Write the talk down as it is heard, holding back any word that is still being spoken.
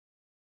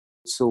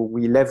So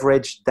we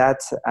leverage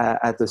that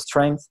as the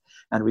strength,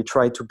 and we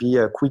try to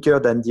be quicker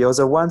than the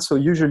other one. So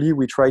usually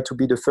we try to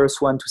be the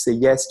first one to say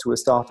yes to a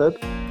startup.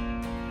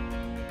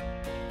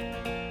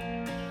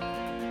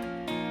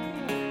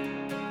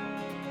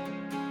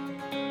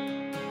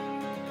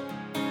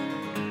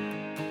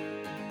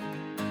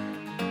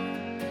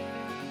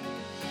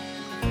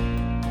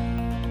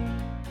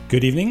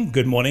 Good evening,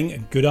 good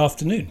morning, good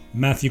afternoon.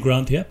 Matthew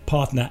Grant here,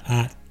 partner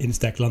at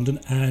Instech London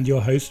and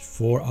your host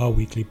for our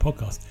weekly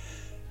podcast.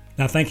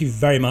 Now, thank you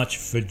very much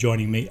for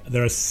joining me.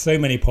 There are so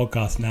many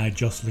podcasts now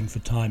jostling for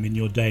time in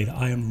your day that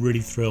I am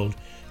really thrilled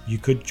you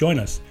could join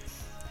us.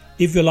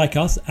 If you're like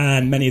us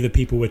and many of the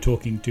people we're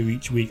talking to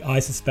each week, I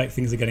suspect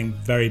things are getting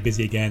very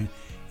busy again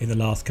in the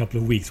last couple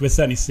of weeks. We're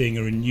certainly seeing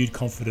a renewed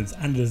confidence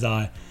and a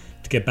desire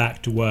to get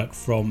back to work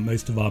from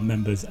most of our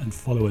members and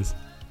followers.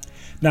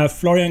 Now,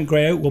 Florian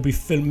Greyot will be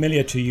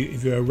familiar to you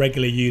if you're a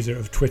regular user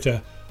of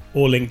Twitter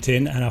or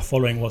LinkedIn and are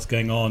following what's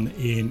going on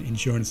in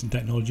insurance and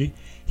technology.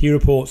 He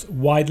reports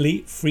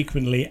widely,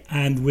 frequently,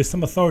 and with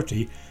some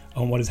authority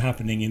on what is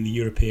happening in the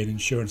European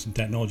insurance and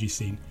technology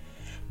scene.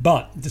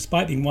 But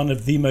despite being one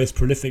of the most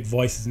prolific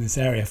voices in this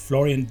area,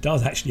 Florian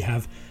does actually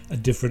have a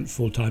different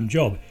full-time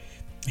job.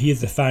 He is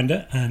the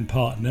founder and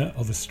partner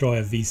of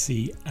Astroya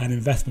VC, an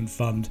investment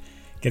fund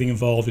getting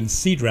involved in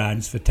seed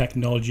rounds for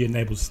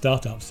technology-enabled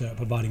startups that are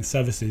providing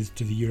services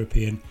to the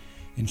European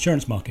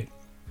insurance market.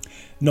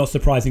 Not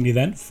surprisingly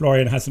then,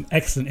 Florian has some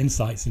excellent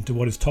insights into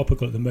what is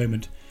topical at the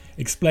moment,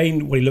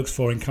 explained what he looks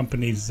for in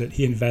companies that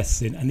he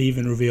invests in, and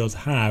even reveals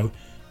how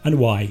and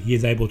why he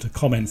is able to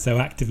comment so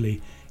actively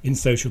in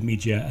social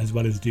media as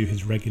well as do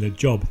his regular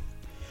job.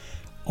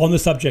 On the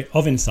subject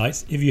of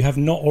insights, if you have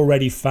not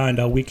already found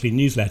our weekly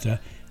newsletter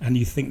and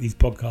you think these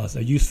podcasts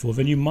are useful,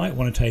 then you might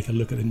want to take a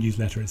look at the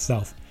newsletter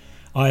itself.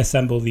 I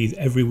assemble these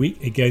every week.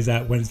 It goes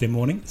out Wednesday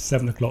morning,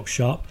 7 o'clock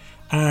sharp,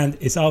 and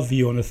it's our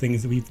view on the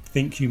things that we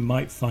think you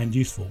might find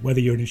useful, whether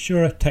you're an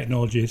insurer,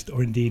 technologist,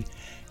 or indeed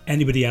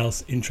anybody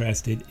else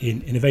interested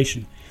in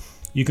innovation.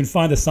 You can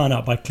find the sign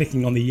up by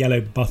clicking on the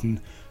yellow button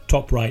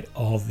top right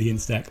of the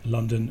Instech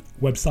London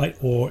website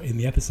or in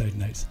the episode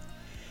notes.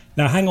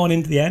 Now hang on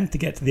into the end to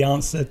get to the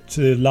answer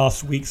to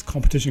last week's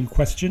competition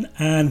question,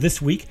 and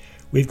this week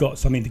we've got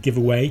something to give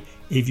away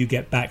if you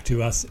get back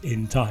to us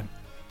in time.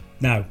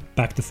 Now,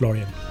 back to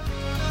Florian.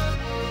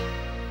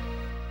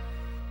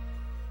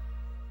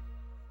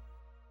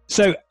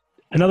 So,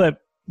 another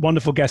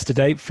wonderful guest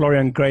today,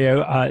 Florian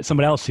Greyot,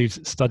 someone else who's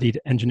studied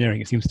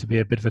engineering. It seems to be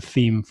a bit of a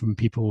theme from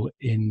people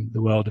in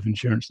the world of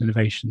insurance and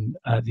innovation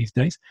these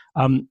days.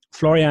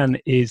 Florian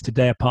is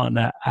today a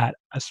partner at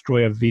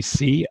Astroya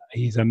VC.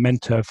 He's a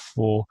mentor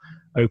for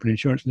Open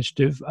Insurance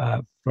Initiative.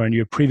 Florian,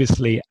 you were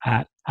previously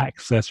at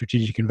AXA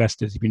Strategic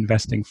Investors. You've been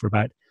investing for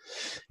about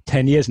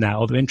 10 years now,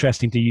 although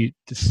interesting to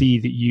see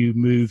that you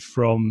moved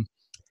from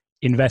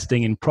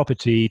investing in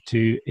property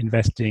to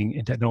investing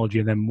in technology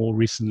and then more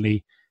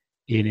recently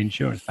in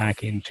insurance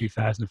back in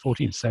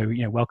 2014. So,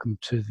 welcome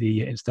to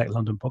the Instech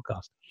London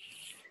podcast.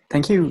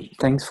 Thank you.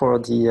 Thanks for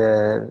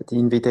the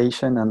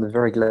invitation, and I'm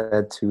very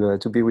glad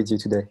to be with you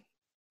today.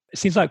 It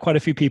seems like quite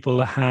a few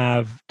people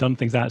have done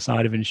things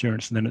outside of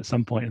insurance and then at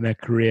some point in their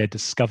career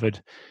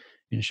discovered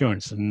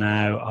insurance and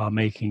now are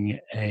making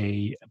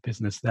a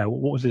business there.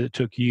 What was it that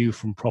took you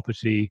from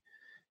property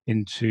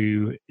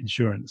into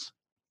insurance?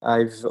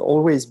 I've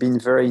always been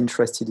very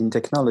interested in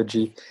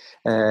technology.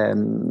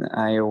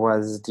 I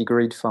was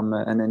degreed from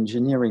an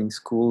engineering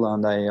school,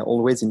 and I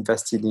always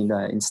invested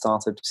in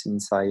startups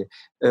since I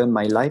earned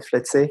my life,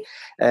 let's say.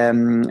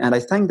 And I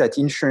think that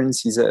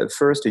insurance is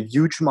first a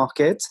huge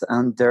market,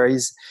 and there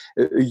is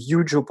a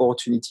huge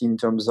opportunity in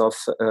terms of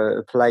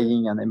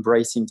applying and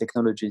embracing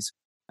technologies.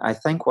 I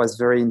think what's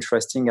very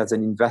interesting as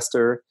an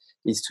investor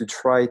is to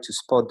try to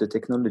spot the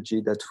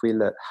technology that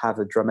will have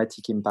a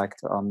dramatic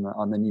impact on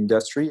an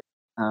industry.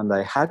 And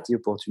I had the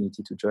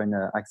opportunity to join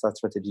AXA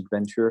Strategic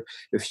Venture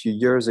a few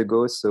years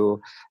ago.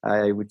 So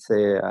I would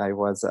say I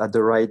was at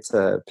the right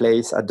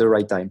place at the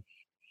right time.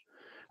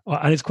 Well,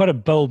 and it's quite a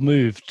bold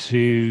move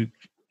to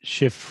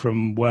shift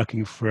from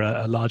working for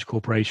a large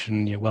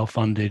corporation,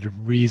 well-funded,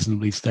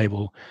 reasonably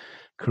stable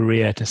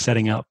career to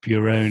setting up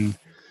your own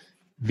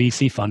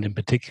VC fund in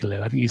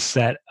particular. I think you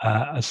set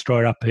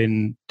Astroya up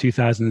in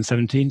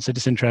 2017. So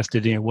just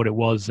interested in what it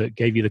was that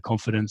gave you the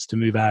confidence to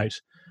move out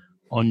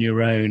on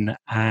your own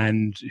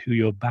and who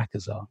your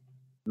backers are.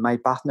 My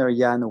partner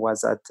Jan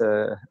was at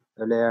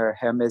Allaire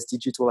Hermes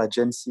Digital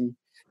Agency,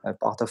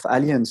 part of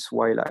Allianz,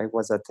 while I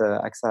was at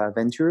AXA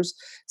Ventures.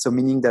 So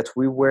meaning that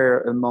we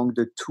were among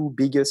the two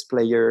biggest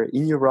players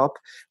in Europe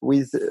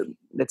with,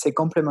 let's say,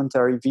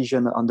 complementary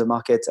vision on the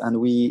market.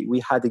 And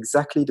we had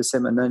exactly the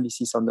same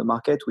analysis on the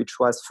market, which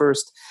was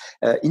first,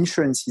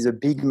 insurance is a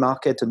big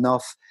market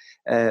enough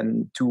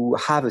to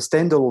have a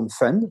standalone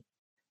fund,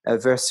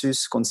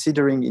 versus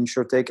considering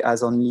InsurTech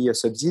as only a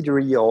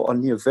subsidiary or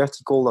only a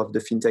vertical of the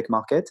fintech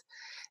market.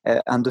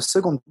 And the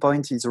second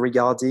point is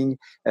regarding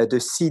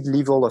the seed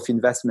level of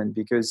investment,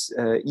 because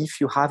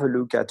if you have a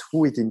look at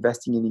who is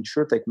investing in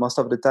InsurTech, most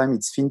of the time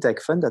it's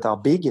fintech funds that are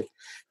big,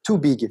 too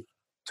big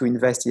to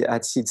invest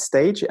at seed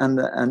stage. And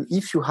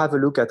if you have a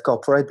look at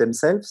corporate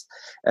themselves,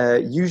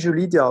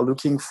 usually they are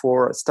looking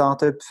for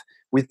startups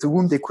with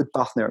whom they could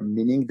partner,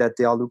 meaning that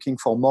they are looking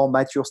for more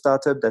mature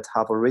startups that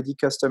have already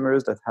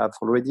customers, that have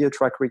already a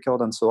track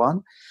record, and so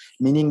on,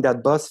 meaning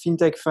that both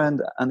fintech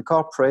fund and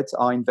corporates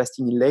are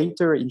investing in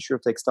later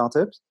insurtech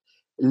startups,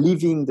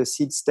 leaving the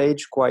seed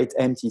stage quite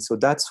empty. So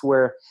that's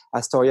where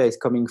Astoria is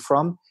coming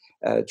from,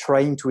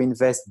 trying to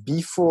invest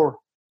before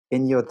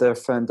any other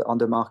fund on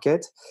the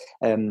market,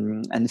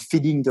 and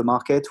feeding the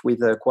market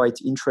with a quite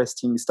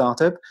interesting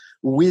startup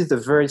with a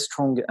very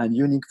strong and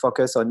unique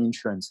focus on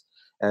insurance.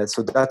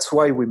 So that's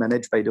why we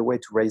managed, by the way,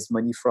 to raise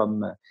money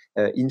from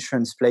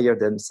insurance players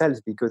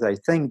themselves, because I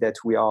think that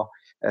we are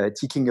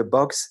ticking a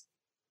box,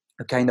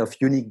 a kind of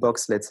unique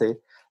box, let's say,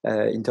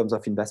 in terms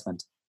of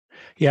investment.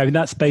 Yeah, I mean,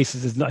 that space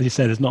is, as you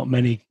said, there's not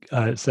many,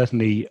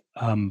 certainly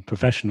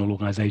professional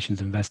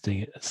organizations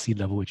investing at seed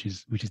level, which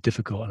is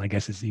difficult. And I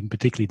guess it's even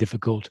particularly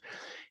difficult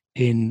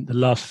in the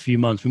last few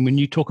months. When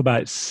you talk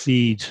about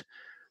seed,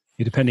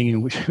 depending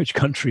on which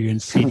country you're in,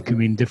 seed can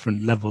mean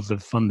different levels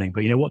of funding.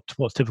 But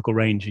what typical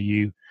range are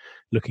you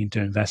looking to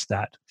invest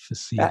at for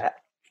seed?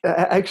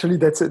 Actually,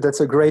 that's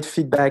a great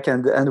feedback,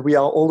 and we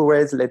are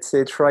always, let's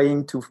say,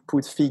 trying to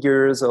put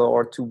figures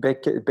or to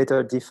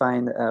better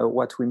define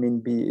what we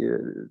mean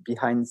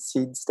behind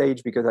seed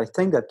stage, because I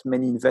think that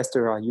many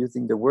investors are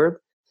using the word.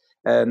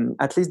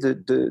 At least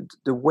the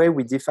way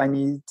we define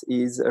it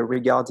is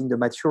regarding the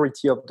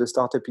maturity of the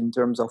startup in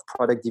terms of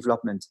product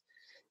development.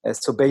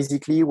 So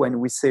basically, when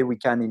we say we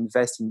can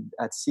invest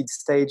at seed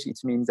stage, it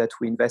means that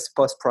we invest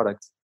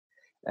post-product.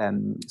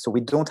 So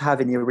we don't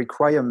have any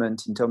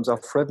requirement in terms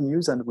of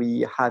revenues, and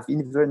we have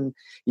even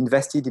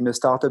invested in a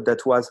startup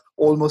that was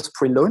almost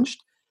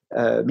pre-launched,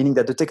 meaning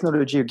that the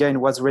technology again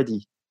was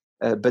ready,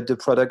 but the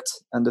product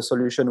and the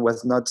solution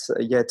was not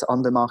yet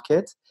on the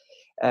market.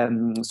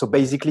 So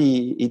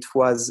basically, it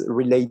was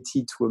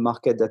related to a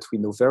market that we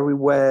know very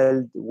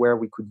well, where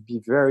we could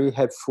be very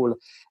helpful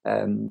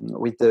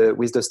with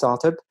the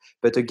startup.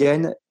 But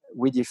again,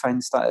 we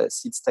define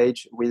seed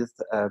stage with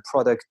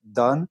product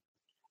done,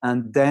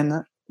 and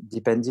then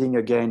depending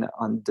again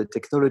on the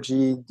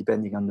technology,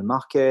 depending on the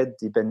market,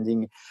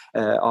 depending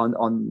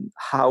on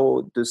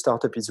how the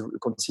startup is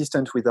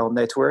consistent with our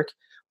network,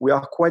 we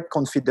are quite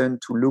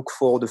confident to look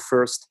for the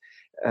first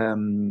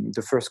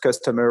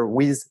customer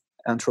with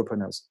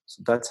entrepreneurs.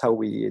 So that's how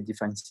we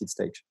define seed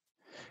stage.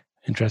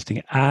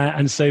 Interesting.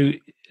 And so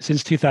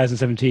since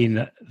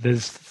 2017,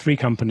 there's three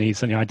companies,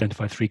 certainly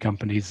identified three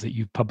companies that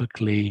you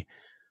publicly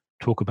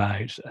talk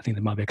about. I think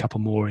there might be a couple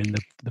more in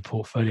the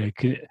portfolio.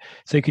 Can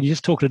you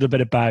just talk a little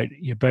bit about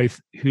both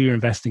who you're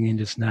investing in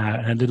just now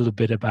and a little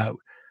bit about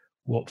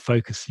what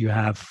focus you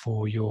have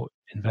for your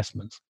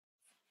investments?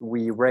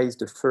 We raised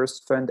the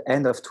first fund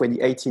end of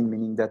 2018,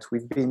 meaning that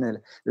we've been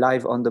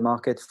live on the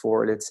market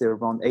for, let's say,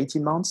 around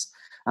 18 months.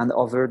 And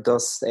over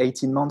those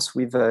 18 months,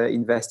 we've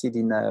invested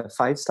in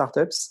 5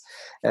 startups.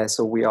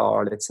 So we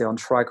are, let's say, on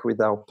track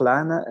with our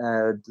plan.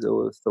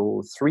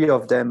 So 3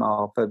 of them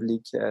are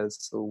public.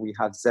 So we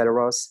have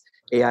Zelleros,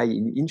 AI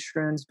in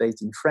insurance,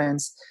 based in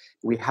France.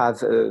 We have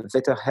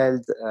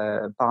VetterHealth,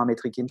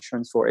 parametric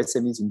insurance for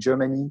SMEs in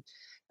Germany.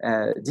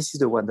 This is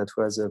the one that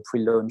was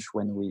pre-launch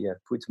when we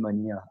put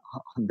money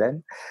on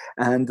them.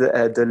 And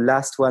the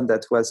last one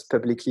that was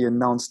publicly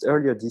announced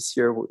earlier this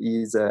year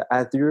is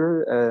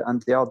Azure,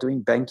 and they are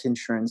doing bank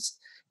insurance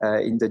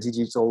in the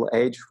digital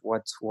age.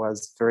 What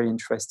was very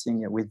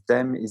interesting with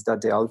them is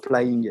that they are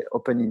applying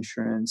open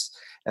insurance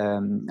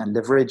and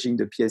leveraging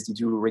the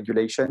PSD2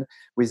 regulation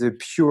with a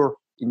pure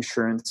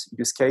insurance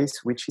use case,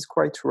 which is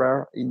quite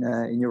rare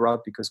in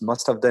Europe, because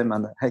most of them,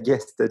 and I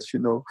guess that you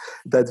know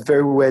that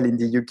very well in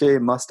the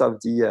UK, most of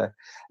the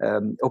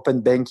open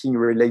banking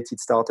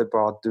related startups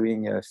are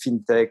doing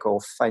fintech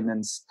or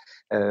finance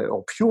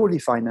or purely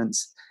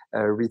finance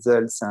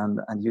results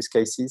and use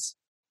cases.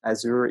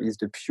 Azure is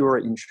the pure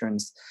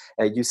insurance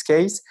use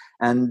case.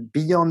 And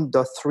beyond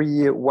the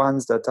 3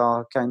 ones that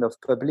are kind of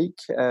public,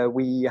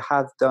 we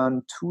have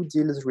done 2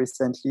 deals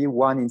recently,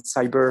 one in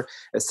cyber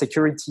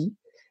security,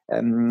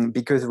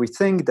 because we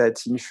think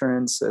that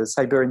insurance,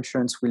 cyber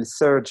insurance will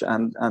surge,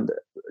 and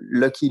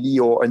luckily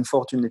or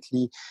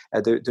unfortunately,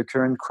 the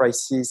current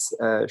crisis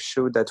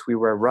showed that we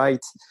were right,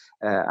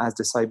 as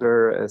the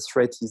cyber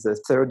threat is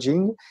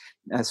surging.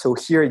 So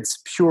here it's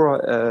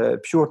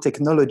pure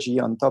technology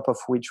on top of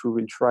which we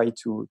will try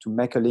to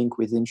make a link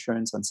with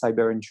insurance and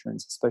cyber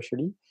insurance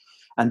especially.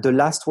 And the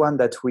last one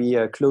that we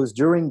closed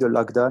during the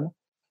lockdown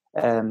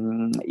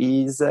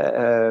is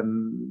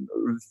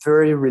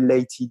very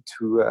related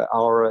to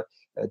our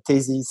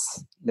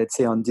thesis, let's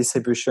say, on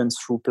distribution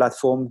through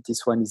platform.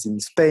 This one is in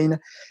Spain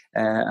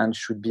and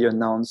should be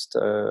announced,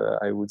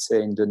 I would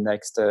say, in the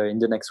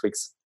next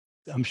weeks.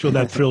 I'm sure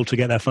they're thrilled to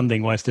get their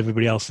funding, whilst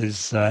everybody else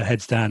is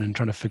heads down and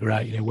trying to figure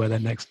out, where their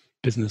next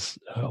business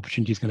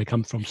opportunity is going to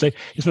come from. So,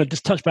 just want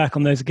to touch back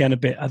on those again a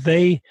bit.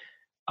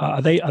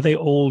 Are they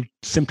all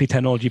simply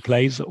technology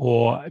plays,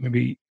 or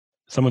maybe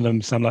some of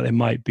them sound like they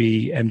might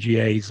be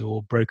MGAs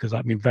or brokers?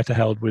 I mean,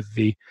 VetterHealth with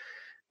the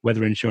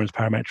weather insurance,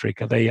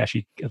 parametric, are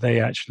they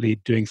actually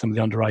doing some of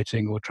the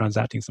underwriting or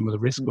transacting some of the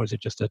risk, or is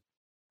it just a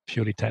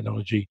purely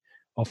technology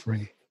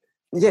offering?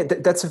 Yeah,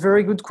 that's a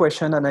very good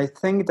question. And I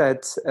think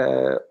that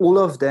all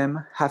of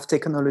them have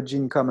technology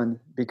in common,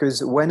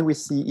 because when we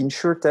see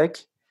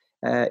InsurTech,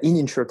 in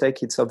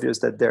InsurTech, it's obvious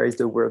that there is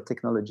the word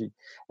technology.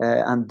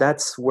 And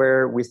that's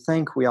where we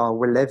think we are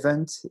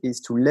relevant, is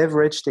to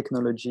leverage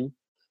technology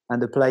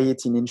and apply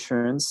it in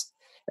insurance.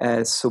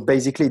 So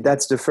basically,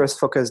 that's the first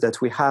focus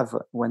that we have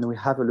when we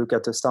have a look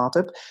at a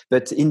startup.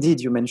 But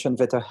indeed, you mentioned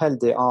VetterHealth.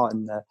 They are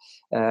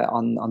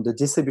on the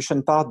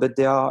distribution part, but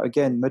they are,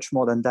 again, much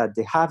more than that.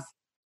 They have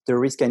the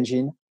risk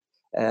engine,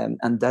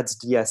 and that's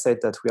the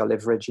asset that we are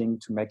leveraging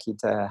to make it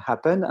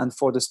happen. And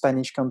for the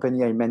Spanish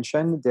company I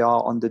mentioned, they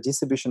are on the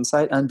distribution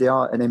side, and they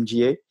are an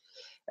MGA,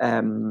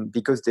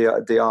 because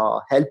they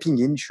are helping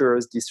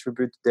insurers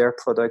distribute their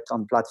product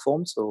on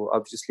platforms. So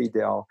obviously they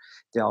are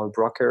a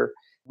broker.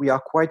 We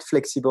are quite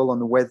flexible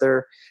on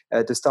whether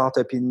the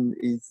startup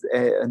is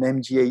an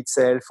MGA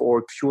itself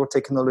or pure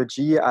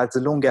technology, as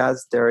long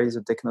as there is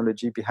a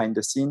technology behind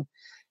the scene.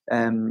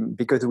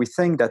 Because we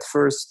think that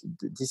first,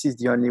 this is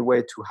the only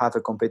way to have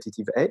a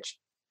competitive edge.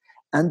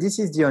 And this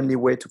is the only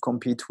way to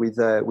compete with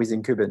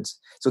incumbents.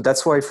 So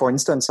that's why, for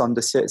instance, on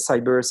the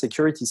cyber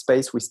security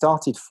space, we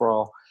started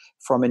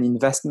from an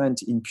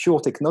investment in pure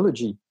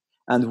technology,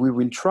 and we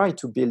will try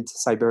to build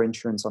cyber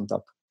insurance on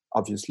top,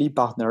 obviously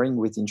partnering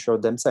with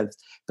insurers themselves.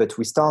 But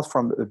we start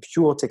from a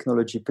pure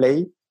technology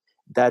play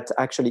that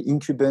actually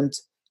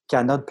incumbents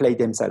cannot play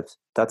themselves.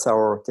 That's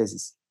our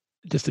thesis.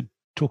 Just to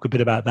talk a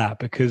bit about that,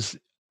 because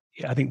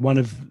I think one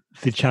of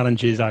the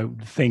challenges I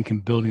think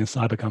in building a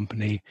cyber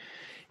company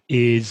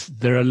is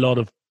there are a lot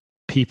of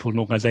people and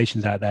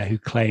organizations out there who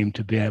claim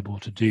to be able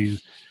to do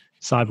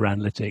cyber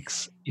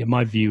analytics.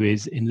 My view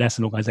is, unless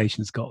an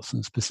organization's got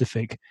some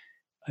specific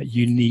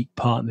unique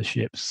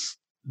partnerships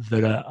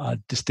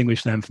that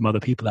distinguish them from other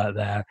people out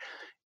there,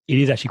 it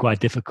is actually quite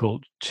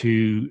difficult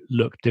to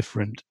look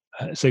different.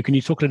 So can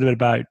you talk a little bit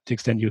about, to the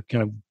extent you're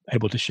kind of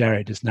able to share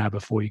it just now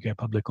before you go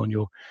public on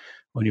your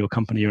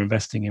company you're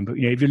investing in, but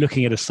if you're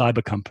looking at a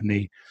cyber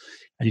company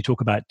and you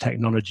talk about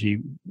technology,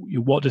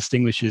 what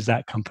distinguishes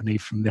that company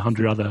from the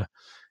 100 other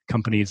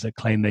companies that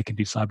claim they can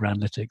do cyber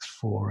analytics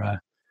for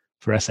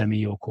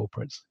SME or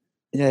corporates?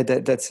 Yeah,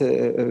 that's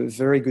a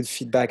very good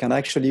feedback. And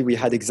actually, we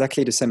had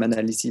exactly the same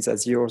analysis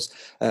as yours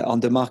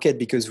on the market,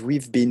 because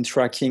we've been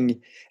tracking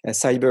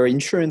cyber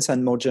insurance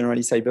and more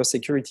generally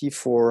cybersecurity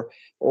for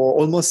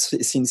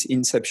almost since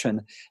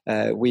inception.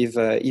 We've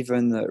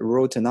even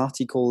wrote an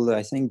article,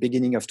 I think,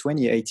 beginning of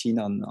 2018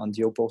 on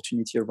the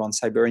opportunity around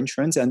cyber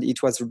insurance. And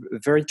it was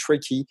very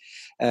tricky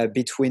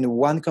between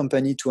one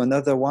company to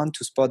another one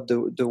to spot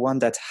the one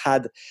that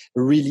had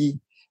really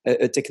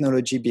a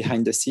technology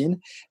behind the scene.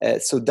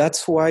 So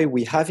that's why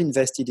we have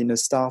invested in a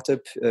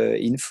startup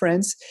in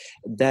France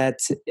that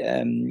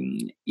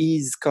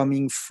is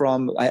coming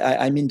from,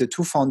 I mean, the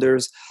two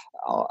founders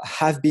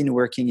have been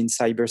working in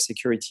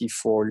cybersecurity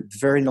for a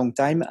very long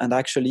time, and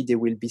actually they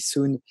will be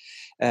soon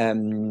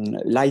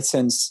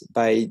licensed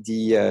by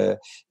the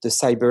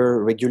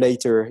cyber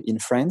regulator in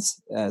France.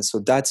 So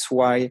that's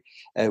why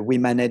we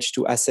managed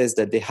to assess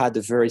that they had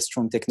a very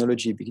strong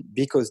technology,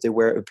 because they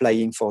were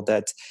applying for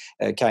that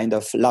kind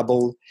of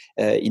label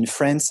in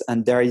France,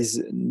 and there is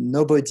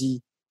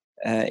nobody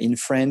in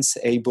France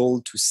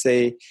able to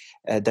say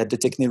that the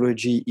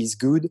technology is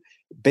good,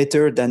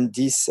 better than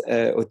this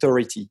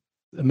authority.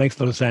 It makes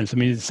a lot of sense. I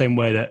mean, the same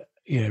way that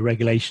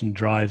regulation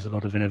drives a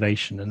lot of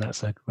innovation, and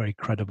that's a very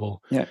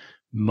credible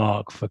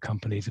mark for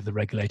companies if the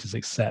regulators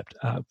accept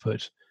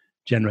output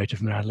generated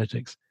from their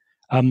analytics.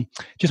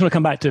 Just want to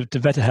come back to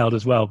VetterHealth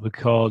as well,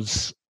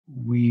 because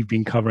we've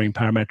been covering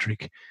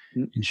parametric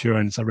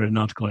insurance. I read an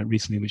article on it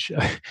recently, which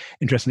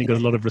interestingly got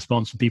a lot of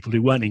response from people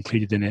who weren't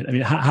included in it. I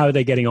mean, how are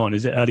they getting on?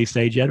 Is it early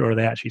stage yet, or are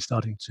they actually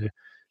starting to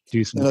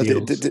do some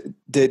deals?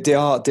 They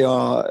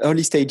are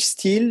early stage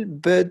still,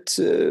 but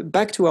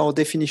back to our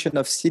definition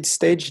of seed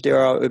stage, they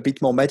are a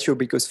bit more mature,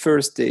 because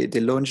first they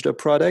launched a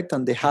product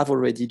and they have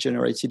already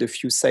generated a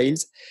few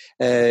sales.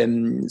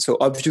 So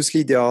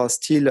obviously they are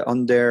still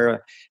on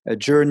their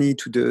journey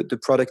to the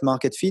product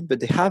market fit, but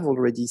they have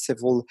already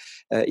several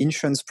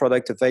insurance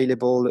products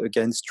available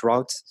against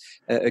drought,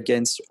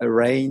 against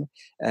rain.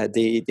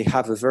 They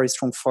have a very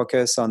strong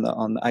focus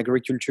on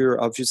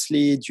agriculture.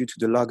 Obviously, due to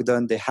the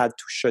lockdown, they had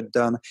to shut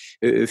down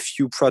a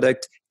few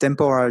products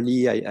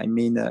temporarily. I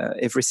mean,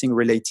 everything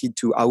related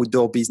to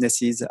outdoor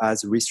businesses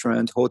as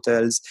restaurants,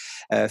 hotels,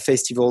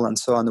 festival, and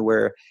so on,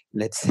 were,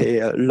 let's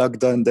say, locked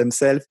down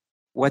themselves.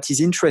 What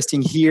is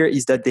interesting here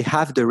is that they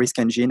have the risk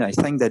engine. I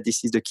think that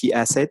this is the key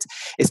asset,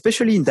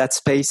 especially in that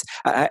space.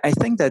 I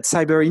think that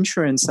cyber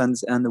insurance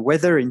and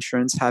weather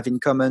insurance have in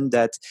common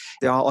that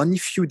there are only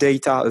few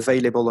data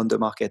available on the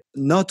market.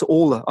 Not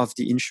all of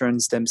the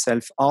insurance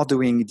themselves are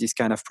doing this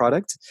kind of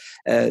product.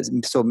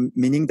 So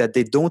meaning that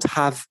they don't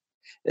have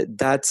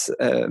that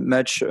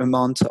much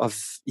amount of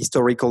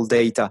historical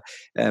data.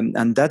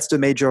 And that's the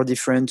major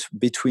difference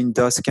between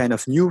those kind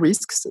of new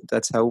risks.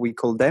 That's how we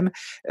call them.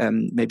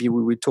 Maybe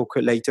we will talk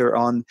later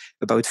on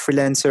about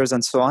freelancers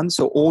and so on.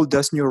 So all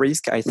those new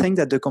risks, I think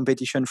that the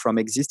competition from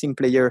existing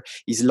player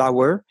is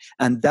lower,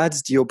 and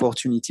that's the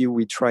opportunity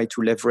we try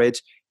to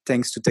leverage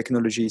thanks to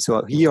technology.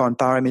 So here on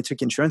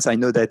parametric insurance, I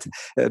know that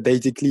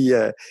basically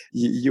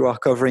you are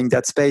covering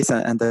that space,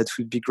 and that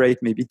would be great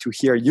maybe to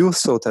hear your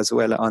thought as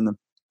well on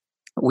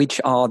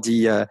which are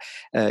the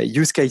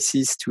use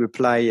cases to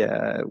apply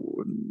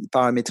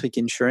parametric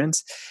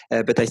insurance.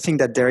 But I think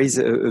that there is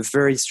a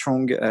very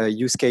strong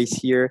use case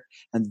here,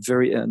 and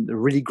a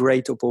really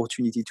great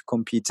opportunity to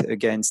compete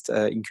against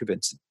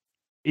incumbents.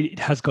 It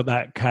has got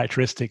that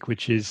characteristic,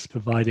 which is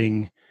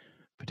providing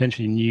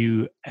potentially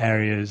new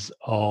areas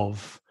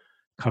of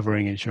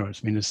covering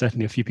insurance. I mean, there's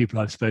certainly a few people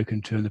I've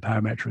spoken to in the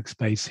parametric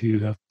space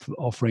who are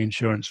offering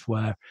insurance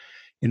where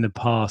in the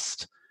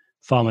past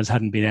farmers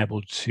hadn't been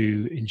able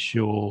to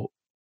insure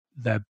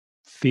their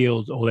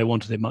field, or they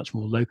wanted it much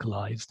more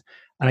localized.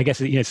 And I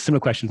guess it's a similar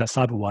question to that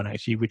cyber one,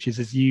 actually, which is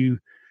as you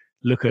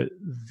look at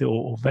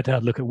or better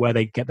look at where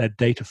they get their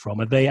data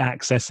from, are they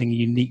accessing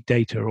unique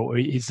data, or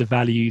is the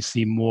value you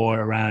see more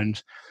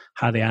around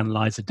how they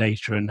analyze the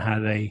data and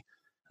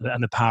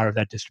and the power of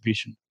that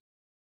distribution?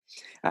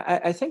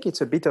 I think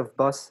it's a bit of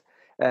both.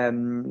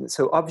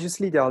 So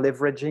obviously they are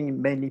leveraging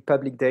mainly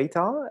public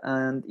data,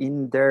 and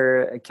in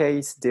their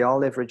case they are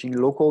leveraging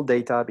local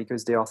data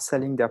because they are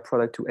selling their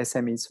product to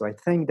SMEs. So I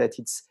think that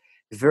it's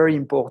very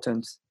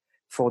important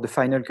for the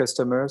final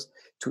customers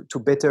to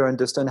better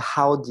understand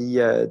how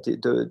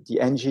the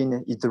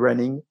engine is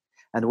running.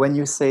 And when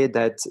you say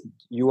that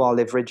you are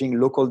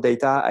leveraging local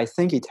data, I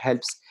think it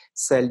helps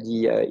sell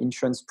the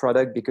insurance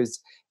product,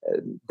 because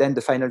then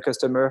the final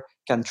customer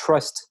can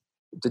trust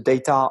the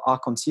data are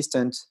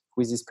consistent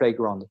with his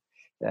playground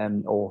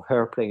or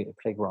her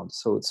playground.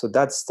 So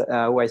that's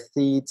how I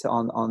see it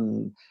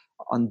on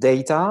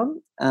data.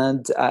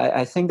 And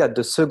I think that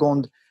the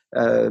second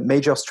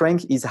major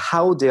strength is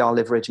how they are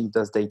leveraging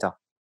those data.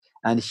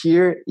 And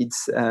here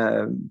it's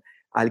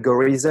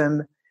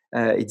algorithm,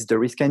 it's the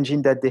risk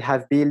engine that they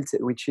have built,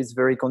 which is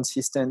very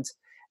consistent.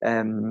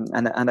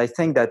 And I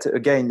think that,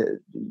 again,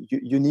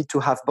 you need to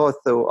have both.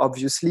 So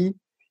obviously,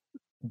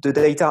 the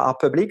data are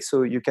public,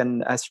 so you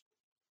can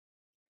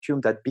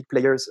assume that big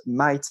players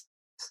might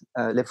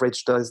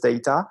leverage those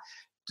data.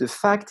 The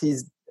fact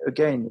is,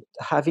 again,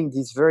 having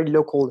this very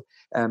local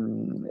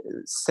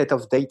set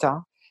of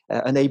data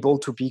unable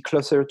to be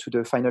closer to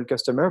the final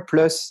customer.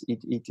 Plus,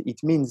 it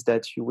means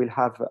that you will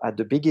have at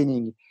the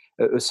beginning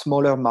a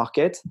smaller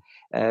market,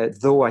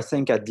 though I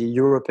think at the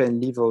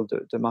European level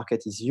the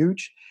market is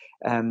huge.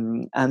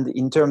 And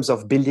in terms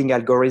of building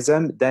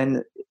algorithm,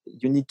 then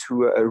you need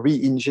to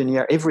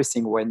re-engineer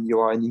everything when you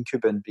are an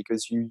incumbent,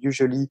 because you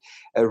usually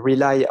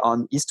rely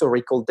on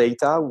historical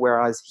data,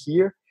 whereas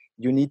here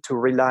you need to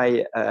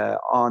rely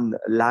on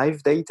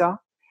live data,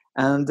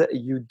 and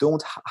you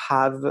don't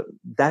have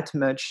that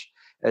much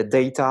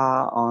data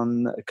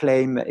on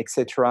claim,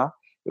 etc.,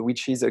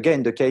 which is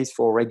again the case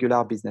for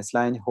regular business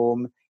line,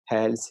 home,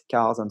 health,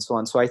 cars, and so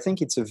on. So I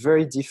think it's a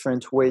very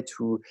different way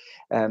to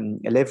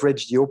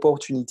leverage the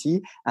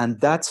opportunity,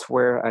 and that's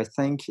where I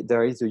think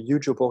there is a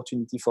huge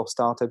opportunity for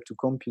startup to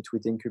compete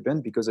with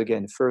incumbent, because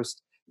again,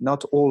 first,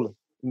 not all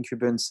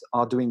incumbents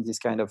are doing this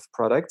kind of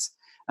products,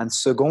 and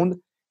second,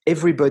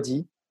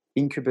 everybody,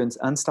 incumbents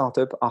and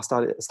startup, are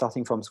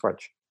starting from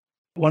scratch.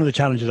 One of the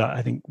challenges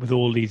I think with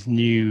all these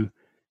new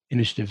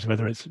initiatives,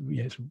 whether it's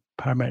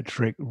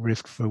parametric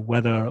risk for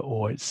weather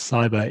or it's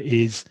cyber,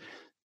 is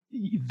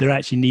there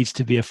actually needs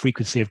to be a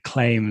frequency of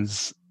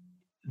claims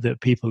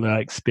that people are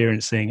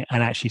experiencing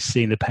and actually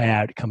seeing the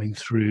payout coming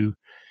through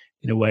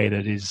in a way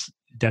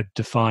that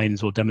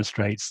defines or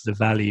demonstrates the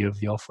value of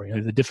the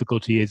offering. The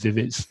difficulty is if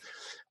it's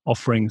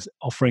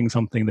offering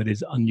something that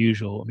is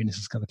unusual. I mean, this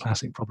is kind of a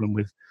classic problem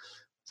with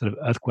sort of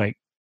earthquake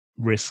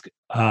risk.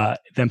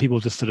 Then people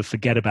just sort of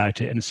forget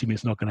about it and assume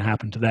it's not going to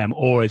happen to them.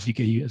 Or as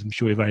I'm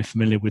sure you're very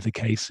familiar with the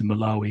case in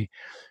Malawi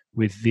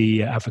with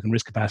the African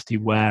risk capacity,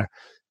 where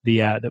the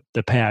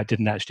payout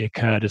didn't actually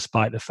occur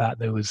despite the fact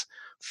there was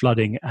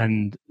flooding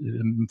and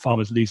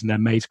farmers losing their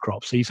maize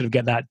crops. So you sort of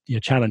get that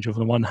challenge of, on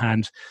the one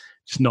hand,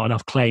 just not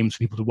enough claims for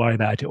people to worry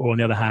about it, or on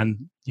the other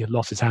hand,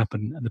 losses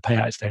happen and the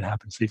payouts don't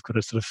happen. So you've got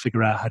to sort of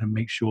figure out how to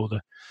make sure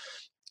that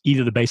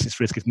either the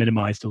basis risk is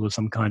minimized or there's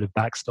some kind of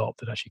backstop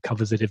that actually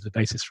covers it if the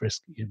basis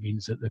risk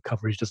means that the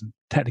coverage doesn't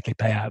technically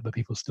pay out, but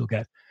people still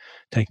get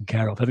taken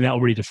care of. I think that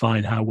will really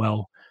define how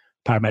well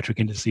parametric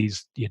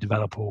indices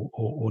develop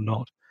or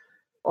not.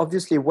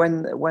 Obviously,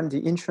 when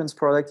the insurance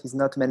product is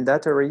not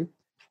mandatory,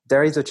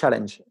 there is a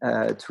challenge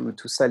to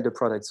sell the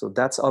product. So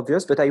that's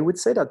obvious. But I would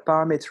say that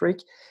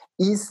parametric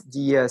is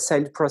the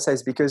sales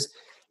process, because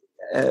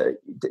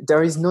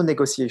there is no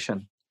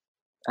negotiation.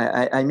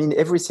 I mean,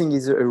 everything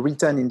is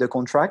written in the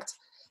contract.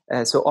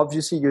 So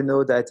obviously, you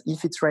know that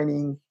if it's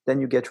raining, then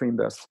you get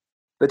reimbursed.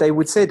 But I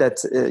would say that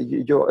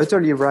you're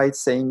utterly right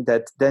saying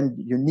that then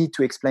you need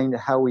to explain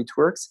how it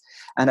works.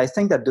 And I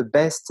think that the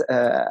best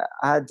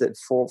ad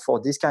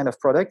for this kind of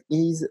product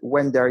is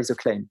when there is a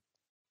claim.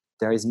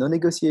 There is no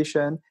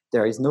negotiation.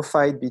 There is no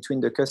fight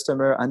between the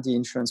customer and the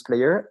insurance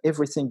player.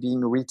 Everything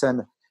being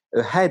written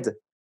ahead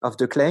of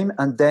the claim,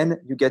 and then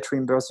you get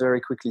reimbursed very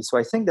quickly. So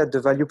I think that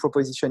the value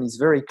proposition is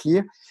very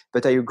clear,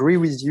 but I agree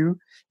with you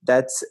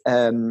that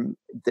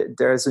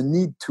there is a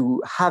need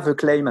to have a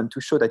claim and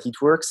to show that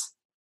it works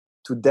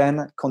to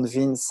then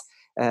convince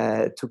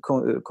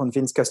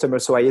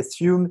customers. So I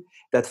assume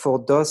that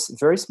for those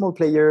very small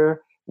players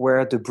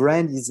where the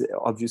brand is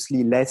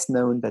obviously less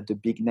known than the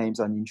big names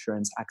on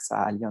insurance,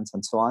 AXA, Allianz,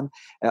 and so on.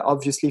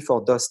 Obviously,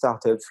 for those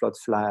startups, Flood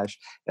Flash,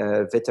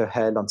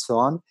 VetterHealth, and so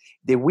on,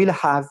 they will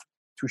have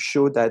to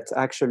show that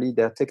actually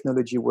their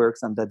technology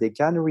works and that they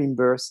can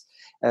reimburse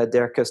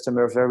their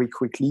customer very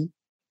quickly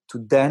to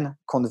then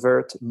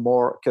convert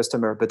more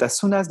customer. But as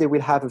soon as they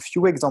will have a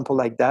few examples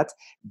like that,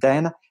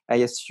 then I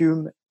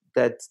assume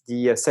that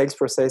the sales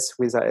process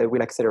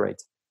will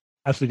accelerate.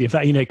 Absolutely. In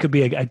fact, it could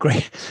be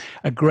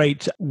a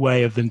great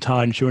way of the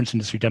entire insurance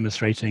industry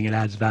demonstrating it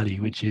adds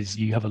value, which is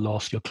you have a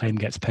loss, your claim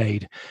gets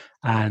paid,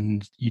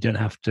 and you don't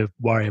have to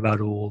worry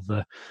about all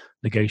the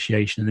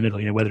negotiation in the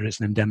middle, whether it's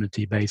an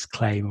indemnity-based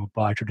claim or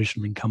by a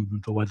traditional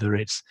incumbent or whether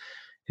it's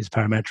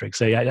parametric.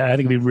 So yeah, I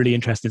think it'd be really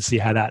interesting to see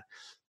how that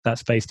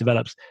space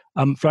develops.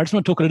 I just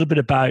want to talk a little bit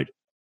about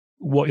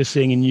what you're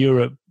seeing in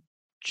Europe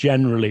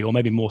generally, or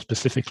maybe more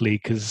specifically,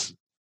 because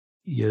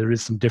there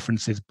is some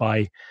differences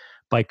by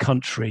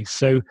country.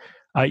 So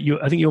I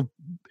think you're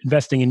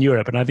investing in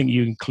Europe, and I think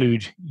you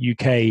include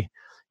UK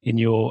in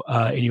your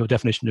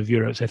definition of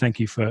Europe. So thank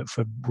you for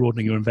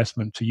broadening your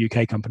investment to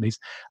UK companies.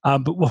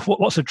 But what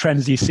sorts of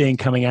trends are you seeing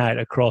coming out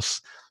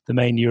across the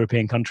main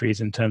European countries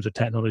in terms of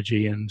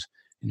technology and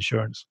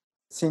insurance?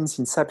 Since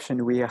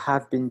inception, we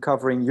have been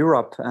covering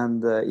Europe,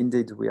 and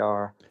indeed we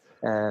are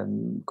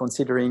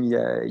considering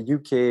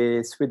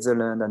UK,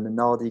 Switzerland, and the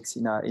Nordics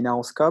in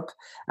our scope.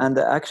 And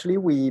actually,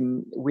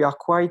 we are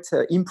quite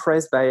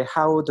impressed by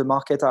how the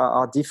markets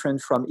are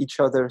different from each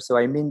other. So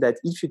I mean that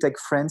if you take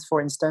France, for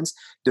instance,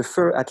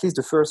 at least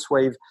the first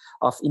wave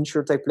of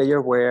insurtech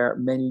players were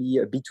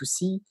mainly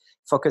B2C,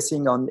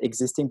 focusing on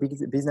existing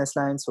business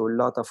lines. So a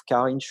lot of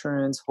car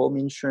insurance, home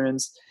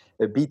insurance,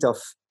 a bit of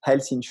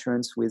health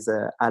insurance with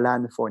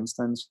Alan, for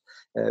instance,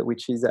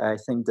 which is, I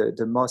think,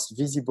 the most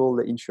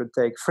visible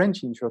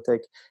French insurtech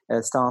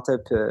startup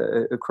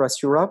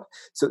across Europe.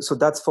 So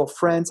that's for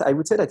France. I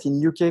would say that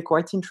in UK,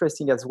 quite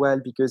interesting as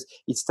well, because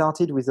it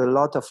started with a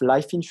lot of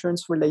life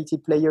insurance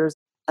related players.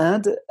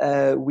 And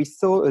we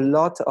saw a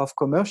lot of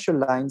commercial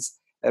lines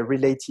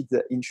related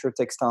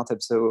insurtech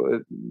startups.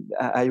 So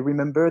I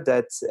remember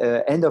that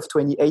end of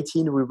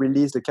 2018, we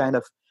released a kind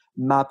of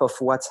map of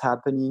what's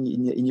happening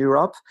in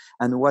Europe.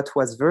 And what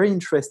was very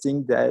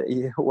interesting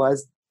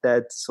was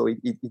that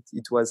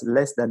it was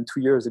less than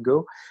 2 years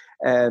ago.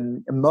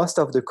 Most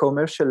of the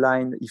commercial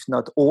line, if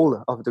not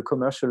all of the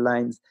commercial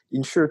lines,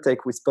 insurtech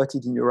we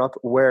spotted in Europe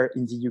were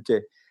in the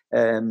UK.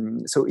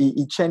 So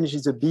it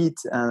changes a bit,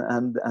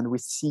 and we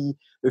see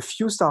a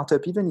few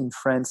startups, even in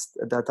France,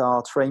 that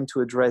are trying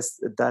to address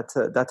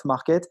that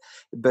market.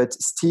 But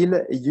still,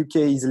 UK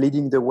is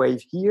leading the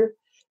wave here.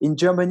 In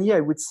Germany,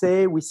 I would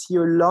say we see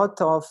a lot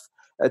of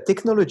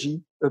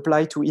technology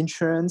applied to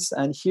insurance.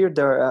 And here,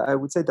 I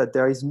would say that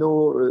there is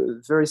no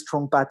very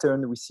strong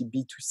pattern. We see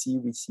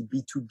B2C, we see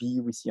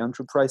B2B, we see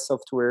enterprise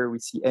software, we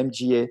see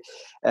MGA.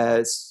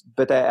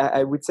 But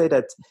I would say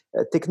that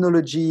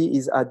technology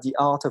is at the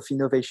heart of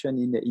innovation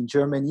in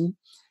Germany.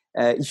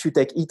 If you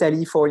take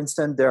Italy, for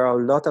instance, there are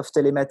a lot of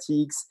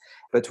telematics,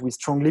 but we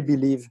strongly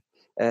believe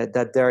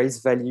that there is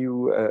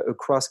value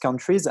across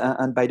countries.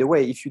 And by the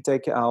way, if you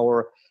take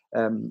our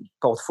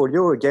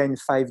portfolio, again,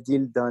 5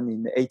 deals done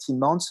in 18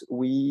 months,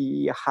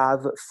 we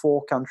have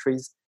 4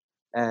 countries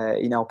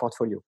in our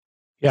portfolio.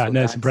 Yeah, so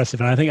it's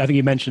impressive. And I think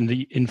you mentioned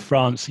that in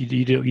France,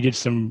 you did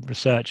some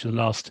research in the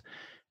last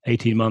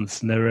 18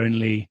 months, and there are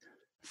only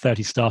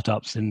 30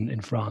 startups in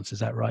France. Is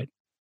that right?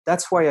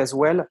 That's why as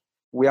well,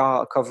 we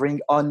are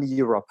covering only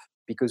Europe,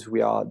 because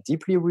we are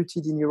deeply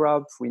rooted in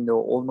Europe. We know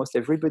almost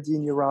everybody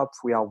in Europe.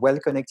 We are well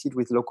connected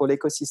with local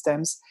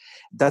ecosystems.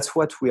 That's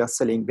what we are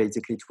selling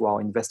basically to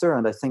our investor.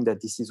 And I think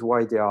that this is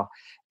why they are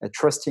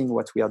trusting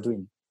what we are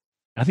doing.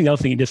 I think the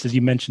other thing, just as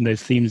you mentioned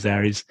those themes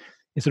there, is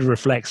it sort of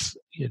reflects,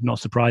 not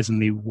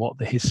surprisingly, what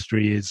the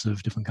history is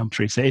of different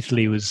countries. So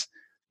Italy was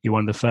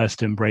one of the first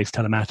to embrace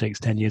telematics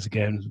 10 years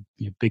ago, and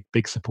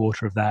big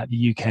supporter of that.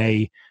 The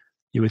UK,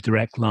 with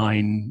Direct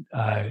Line,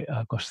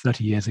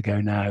 30 years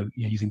ago now,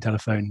 using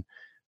telephone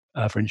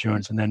for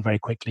insurance, and then very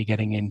quickly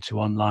getting into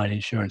online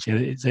insurance.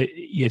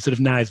 Sort of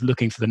now is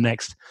looking for the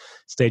next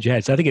stage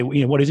ahead. So I think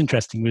what is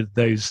interesting with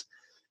those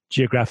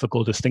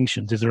geographical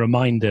distinctions is a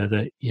reminder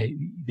that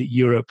that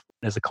Europe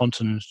as a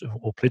continent,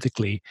 or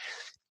politically,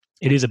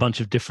 it is a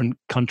bunch of different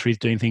countries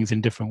doing things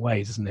in different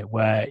ways, isn't it?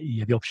 Where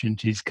the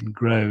opportunities can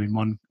grow in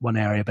one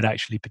area, but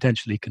actually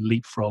potentially can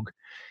leapfrog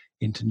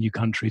into new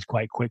countries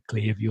quite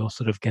quickly if you're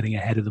sort of getting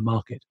ahead of the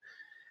market.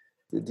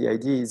 The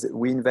idea is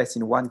we invest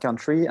in one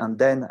country, and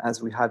then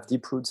as we have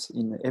deep roots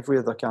in every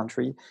other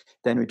country,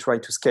 then we try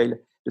to scale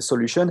the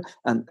solution.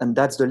 And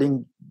that's the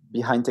link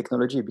behind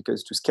technology,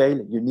 because to scale,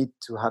 you need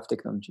to have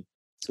technology.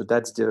 So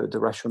that's the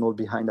rationale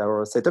behind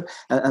our setup.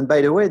 And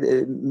by the way,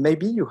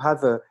 maybe you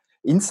have an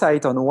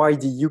insight on why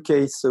the UK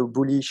is so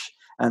bullish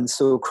and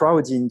so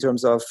crowded in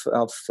terms of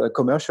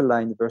commercial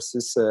line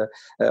versus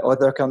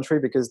other country,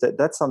 because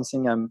that's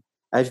something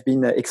I've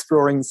been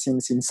exploring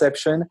since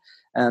inception.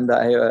 And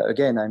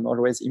I'm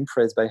always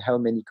impressed by how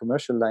many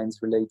commercial lines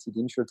related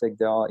insurtech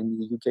there are in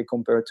the UK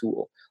compared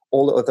to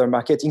all other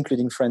markets,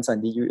 including France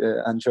and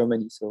and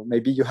Germany. So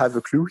maybe you have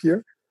a clue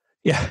here.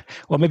 Yeah,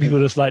 well, maybe people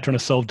just like trying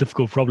to solve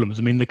difficult problems.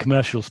 I mean, the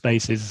commercial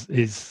space is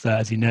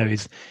as you know,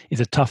 is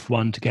a tough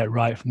one to get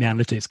right from the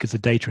analytics, because the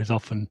data is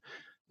often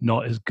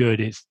not as good.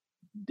 It's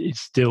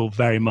still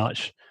very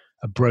much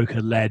a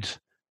broker-led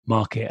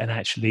market, and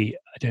actually,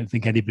 I don't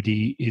think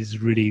anybody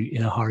is really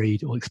in a hurry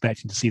or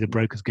expecting to see the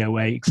brokers go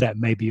away, except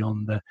maybe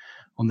on the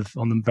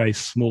very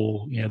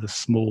small, the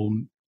small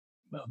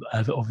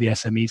of the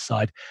SME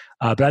side.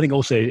 But I think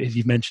also, as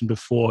you've mentioned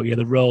before,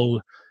 the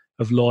role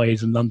of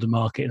Lloyd's and London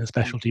Market in a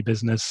specialty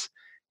business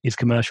is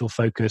commercial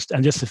focused,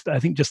 and I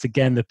think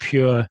again the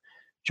pure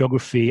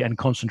geography and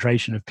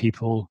concentration of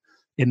people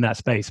in that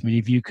space. I mean,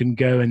 if you can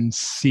go and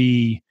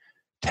see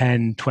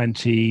 10,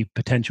 20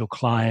 potential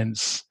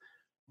clients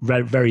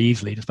very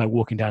easily just by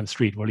walking down the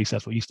street, or at least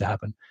that's what used to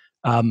happen,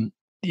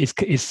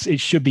 it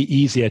should be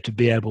easier to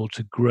be able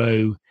to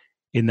grow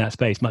in that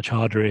space. Much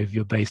harder if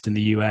you're based in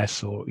the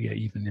US or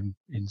even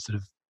in sort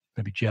of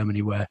maybe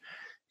Germany, where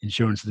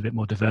insurance is a bit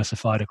more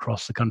diversified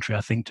across the country,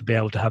 I think, to be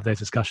able to have those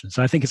discussions.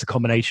 So I think it's a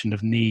combination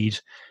of need,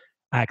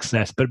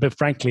 access, but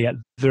frankly,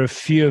 there are a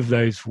few of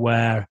those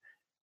where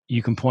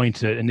you can point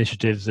to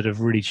initiatives that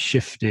have really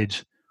shifted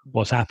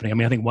what's happening. I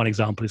mean, I think one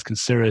example is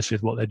Consiris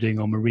with what they're doing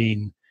on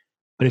marine,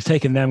 but it's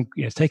taken them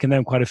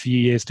quite a few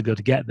years to be able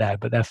to get there,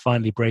 but they're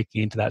finally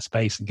breaking into that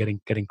space and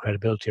getting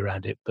credibility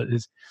around it. But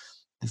there's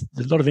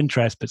a lot of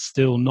interest, but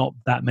still not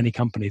that many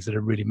companies that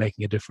are really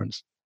making a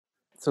difference.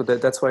 So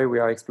that's why we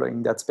are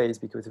exploring that space,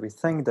 because we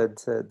think that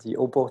the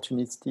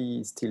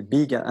opportunity is still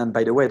big. And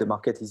by the way, the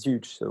market is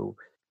huge. So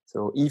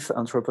if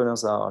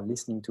entrepreneurs are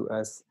listening to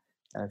us,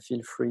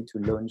 feel free to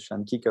launch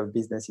and kick off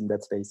business in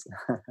that space.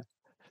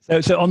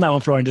 So on that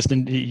one, Florian,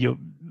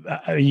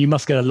 you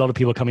must get a lot of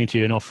people coming to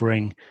you and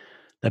offering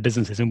their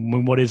businesses.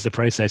 And what is the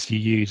process you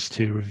use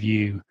to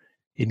review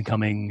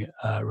incoming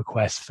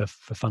requests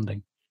for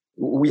funding?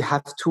 We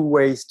have two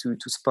ways to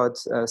spot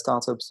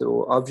startups.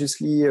 So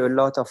obviously, a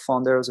lot of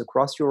founders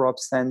across Europe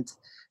sent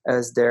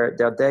us their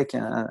deck,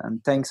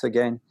 and thanks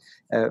again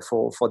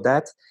for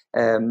that.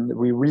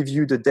 We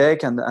review the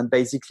deck, and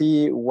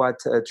basically what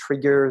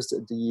triggers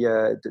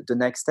the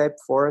next step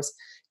for us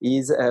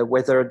is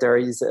whether there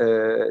is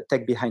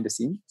tech behind the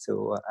scene.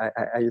 So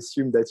I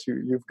assume that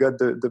you've got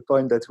the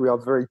point that we are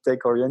very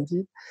tech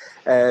oriented.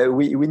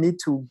 We need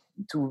to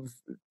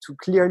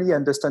clearly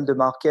understand the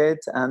market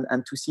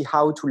and to see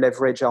how to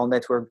leverage our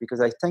network, because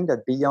I think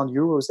that beyond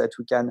euros that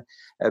we can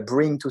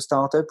bring to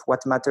startup,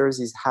 what matters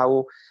is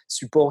how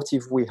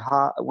supportive we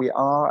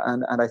are,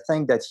 and I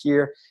think that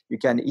here you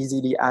can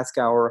easily ask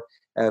our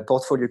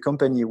portfolio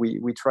company.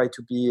 We try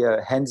to be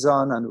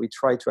hands-on, and we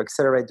try to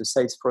accelerate the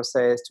sales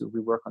process, we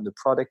work on the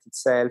product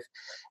itself,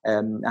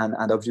 and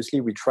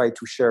obviously we try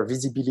to share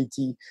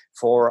visibility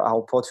for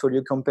our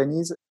portfolio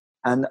companies.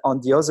 And on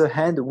the other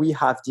hand, we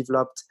have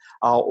developed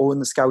our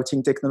own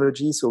scouting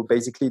technology. So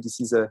basically, this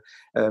is a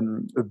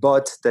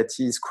bot that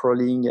is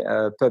crawling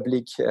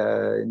public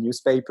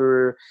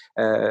newspaper,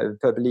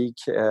 public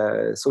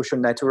social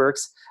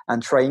networks,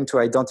 and trying to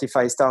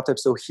identify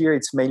startups. So here,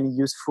 it's mainly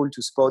useful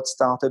to spot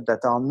startups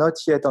that are not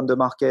yet on the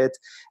market,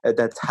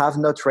 that have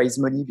not raised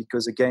money,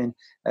 because again,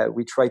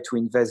 we try to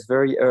invest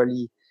very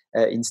early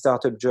in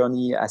startup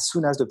journey as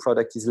soon as the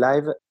product is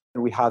live.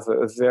 We have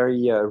a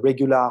very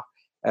regular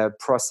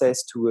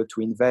process to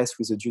invest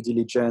with the due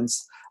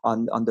diligence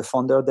on the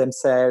founder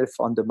themselves,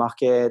 on the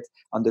market,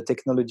 on the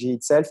technology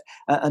itself,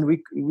 and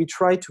we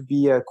try to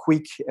be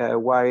quick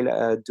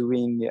while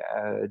doing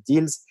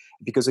deals,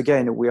 because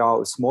again we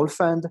are a small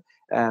fund,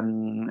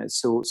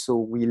 so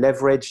we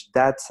leverage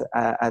that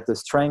as a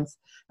strength,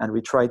 and we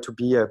try to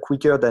be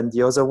quicker than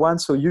the other one.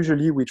 So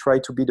usually we try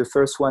to be the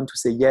first one to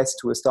say yes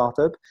to a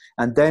startup,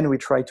 and then we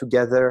try to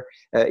gather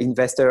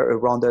investor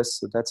around us.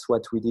 So that's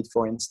what we did,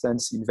 for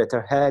instance, in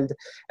Vetterheld.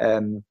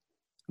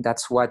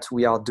 That's what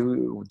we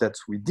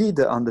did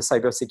on the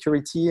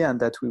cybersecurity, and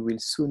that we will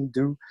soon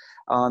do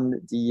on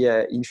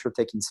the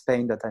insurtech in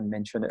Spain that I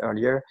mentioned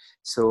earlier.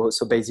 So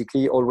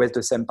basically, always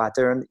the same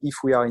pattern. If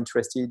we are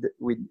interested,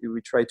 we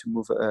try to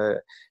move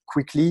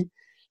quickly.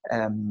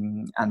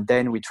 And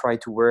then we try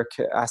to work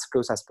as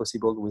close as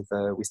possible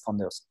with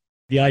founders.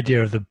 The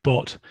idea of the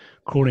bot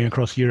crawling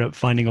across Europe,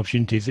 finding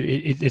opportunities,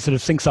 it sort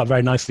of syncs up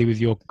very nicely with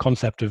your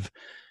concept of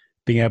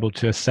being able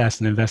to assess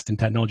and invest in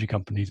technology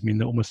companies. I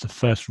mean, almost the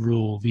first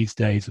rule these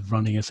days of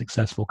running a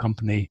successful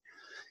company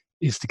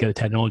is to get the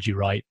technology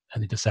right.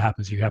 And it just so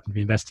happens you happen to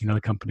be investing in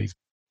other companies.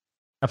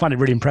 I find it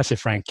really impressive,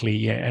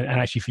 frankly, and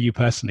actually for you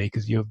personally,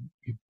 because you're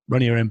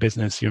running your own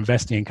business, you're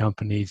investing in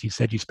companies, you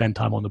said you spend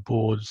time on the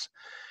boards,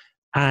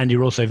 and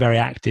you're also very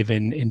active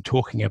in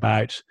talking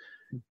about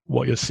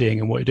what you're seeing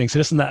and what you're doing. So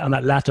just on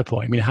that latter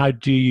point, I mean, how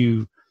do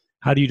you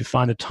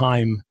define the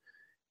time,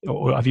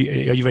 or are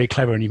you very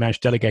clever and you manage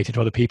to delegate it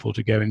to other people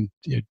to go and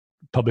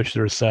publish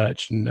the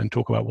research and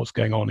talk about what's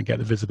going on and get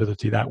the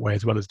visibility that way,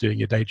 as well as doing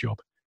your day job?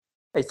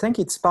 I think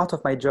it's part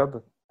of my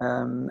job.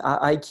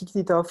 I kicked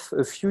it off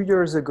a few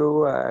years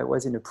ago. I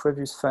was in a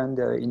previous fund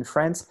in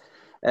France.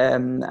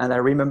 And I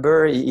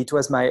remember it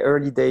was my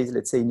early days,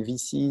 let's say, in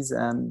VCs,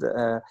 and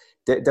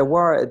there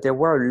were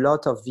a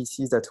lot of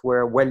VCs that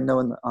were well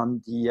known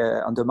on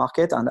the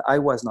market, and I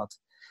was not.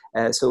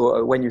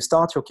 So when you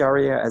start your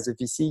career as a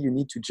VC, you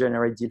need to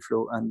generate deal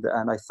flow, and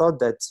I thought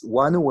that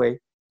one way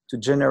to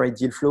generate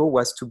deal flow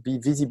was to be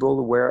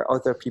visible where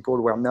other people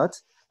were not,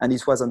 and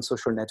it was on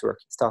social network,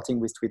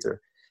 starting with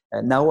Twitter.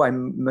 Now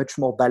I'm much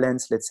more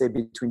balanced, let's say,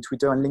 between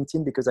Twitter and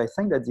LinkedIn, because I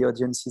think that the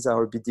audiences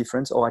are a bit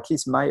different, or at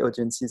least my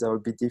audiences are a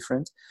bit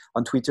different.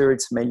 On Twitter,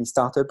 it's mainly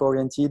startup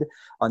oriented.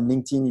 On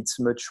LinkedIn, it's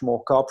much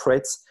more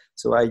corporate.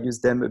 So I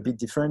use them a bit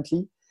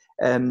differently.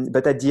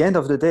 But at the end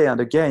of the day,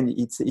 and again,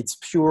 it's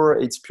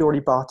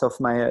purely part of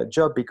my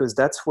job, because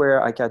that's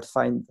where I can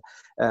find,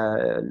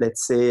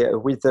 let's say,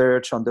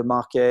 research on the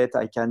market.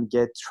 I can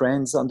get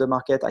trends on the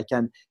market. I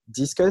can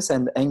discuss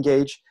and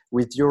engage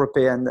with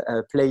European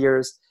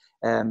players.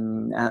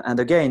 And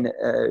again,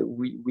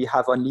 we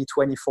have only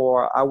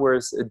 24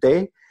 hours a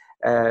day.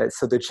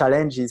 So the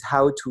challenge is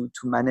how to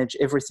manage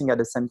everything at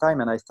the same time.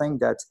 And I think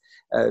that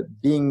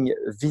being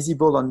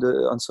visible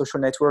on social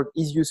network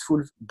is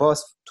useful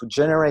both to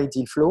generate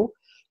deal flow.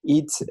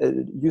 It's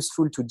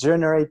useful to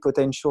generate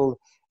potential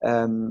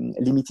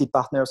limited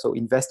partners or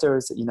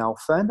investors in our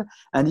fund.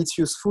 And it's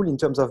useful in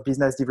terms of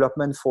business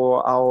development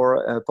for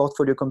our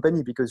portfolio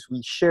company, because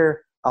we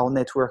share our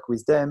network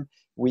with them.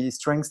 We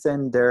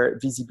strengthen their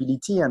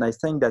visibility. And I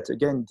think that,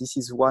 again, this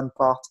is one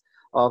part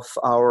of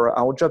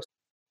our job.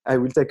 I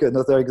will take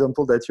another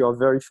example that you are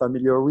very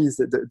familiar with,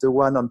 the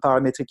one on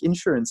parametric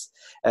insurance.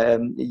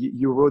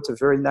 You wrote a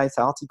very nice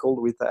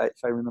article with, if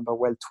I remember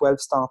well,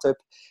 12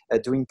 startups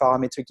doing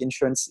parametric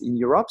insurance in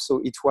Europe.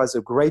 So it was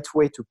a great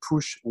way to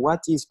push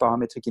what is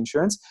parametric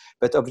insurance,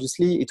 but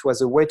obviously it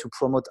was a way to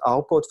promote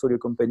our portfolio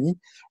company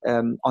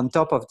on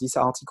top of this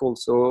article.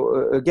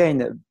 So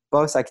again,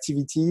 both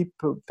activity,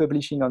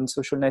 publishing on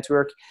social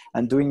network,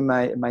 and doing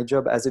my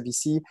job as a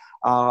VC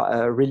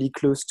are really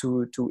close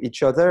to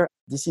each other.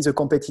 This is a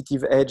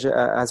competitive edge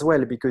as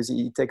well, because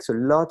it takes a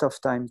lot of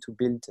time to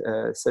build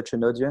such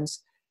an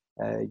audience.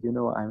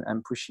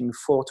 I'm pushing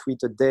 4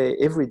 tweets a day,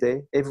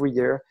 every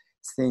year,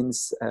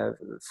 since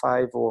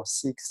 5 or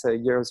 6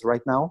 years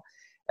right now.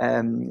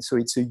 So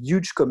it's a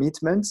huge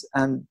commitment,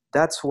 and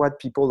that's what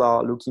people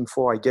are looking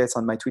for, I guess,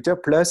 on my Twitter.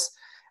 Plus,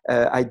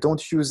 I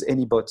don't use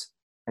any bot.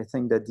 I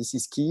think that this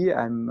is key.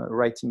 I'm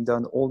writing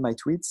down all my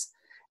tweets.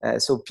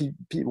 So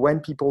when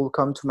people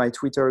come to my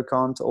Twitter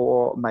account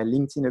or my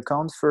LinkedIn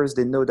account, first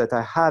they know that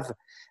I have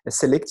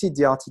selected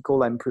the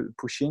article I'm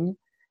pushing,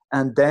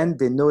 and then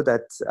they know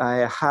that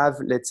I have,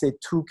 let's say,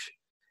 took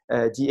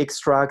the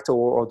extract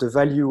or the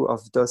value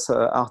of this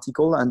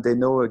article, and they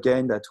know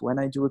again that when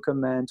I do a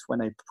comment,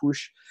 when I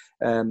push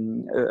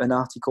an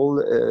article,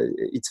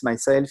 it's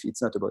myself,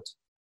 it's not a bot.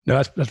 No,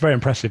 that's very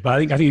impressive. But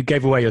I think you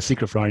gave away your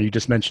secret, Ryan. You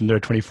just mentioned there are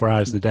 24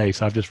 hours in a day,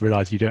 so I've just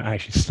realized you don't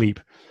actually sleep,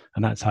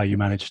 and that's how you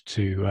manage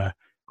to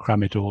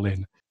cram it all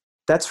in.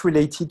 That's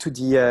related to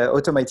the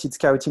automated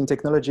scouting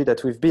technology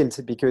that we've built,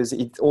 because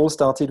it all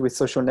started with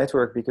social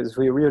network, because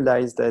we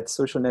realized that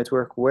social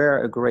network were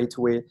a great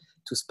way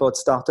to spot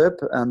startup,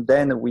 and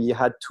then we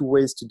had 2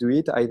 ways to do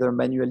it, either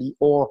manually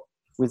or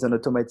with an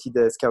automated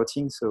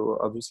scouting. So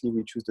obviously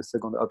we choose the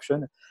second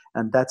option,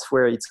 and that's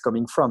where it's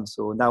coming from.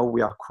 So now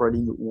we are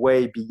crawling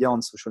way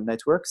beyond social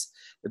networks,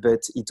 but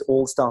it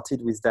all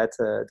started with that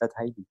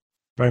idea.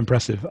 Very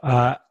impressive.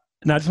 Now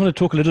I just want to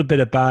talk a little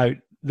bit about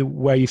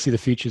where you see the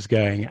futures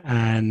going,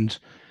 and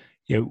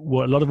a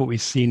lot of what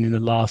we've seen in the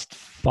last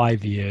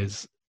 5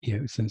 years,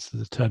 since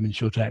the term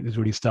insurtech has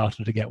really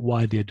started to get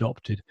widely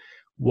adopted,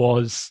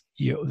 was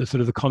the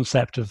sort of the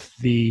concept of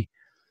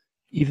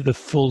either the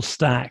full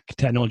stack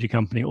technology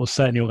company, or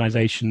certainly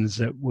organizations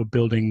that were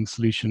building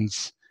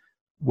solutions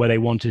where they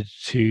wanted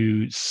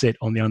to sit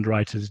on the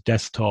underwriter's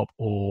desktop,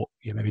 or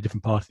maybe a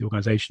different part of the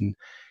organization.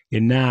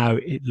 Now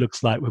it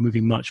looks like we're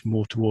moving much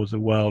more towards a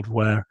world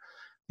where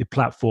the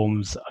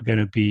platforms are going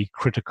to be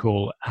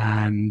critical,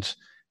 and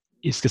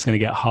it's just going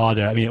to get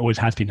harder. I mean, it always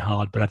has been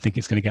hard, but I think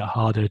it's going to get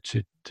harder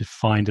to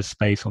find a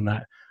space on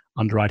that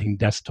underwriting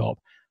desktop.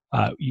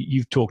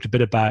 You've talked a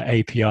bit about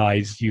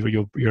APIs.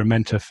 You're a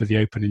mentor for the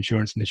Open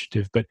Insurance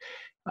Initiative, but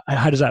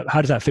how does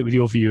that fit with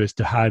your view as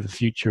to how the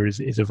future is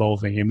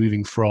evolving? You're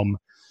moving from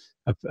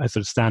a sort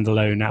of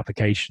standalone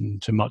application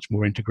to much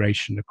more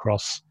integration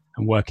across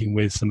and working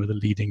with some of the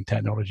leading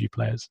technology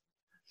players.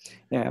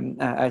 Yeah,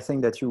 I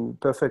think that you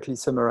perfectly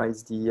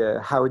summarized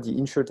how the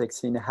insurtech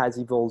scene has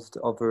evolved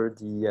over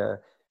the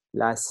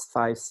last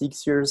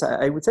 5-6 years,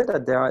 I would say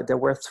that there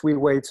were three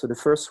waves. So the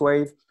first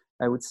wave,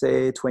 I would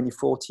say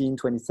 2014,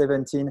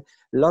 2017, a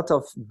lot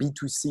of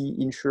B2C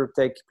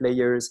insurtech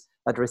players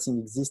addressing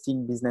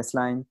existing business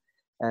line.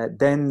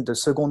 Then the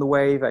second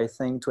wave, I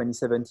think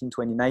 2017,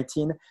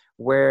 2019,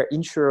 where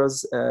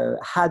insurers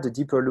had a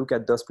deeper look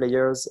at those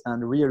players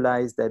and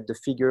realized that the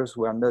figures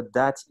were not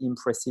that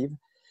impressive.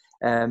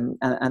 And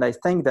I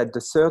think that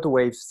the third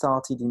wave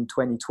started in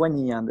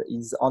 2020 and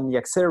is only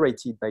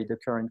accelerated by the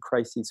current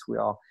crisis we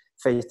are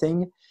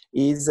facing,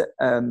 is,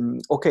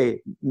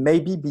 okay,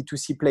 maybe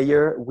B2C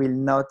player will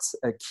not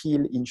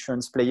kill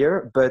insurance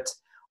player, but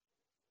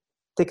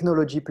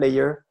technology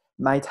player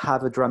might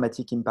have a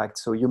dramatic impact.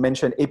 So you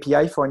mentioned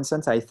API, for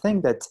instance. I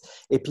think that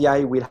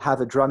API will have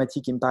a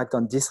dramatic impact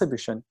on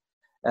distribution.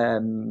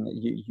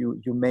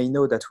 You may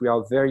know that we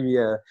are very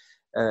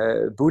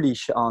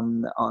bullish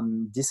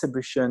on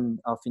distribution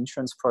of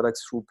insurance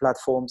products through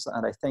platforms,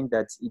 and I think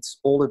that it's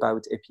all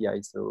about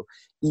API. So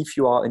if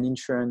you are an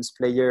insurance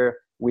player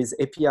with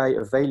API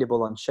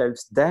available on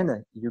shelves,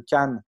 then you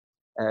can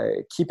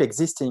keep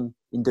existing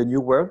in the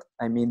new world.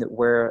 I mean,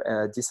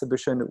 where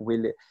distribution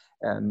will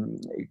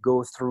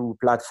go through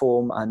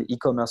platform and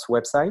e-commerce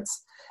websites.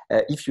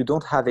 If you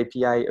don't have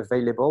API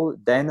available,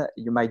 then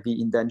you might be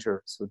in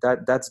danger. So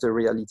that's the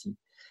reality.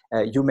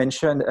 You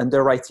mentioned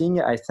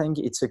underwriting. I think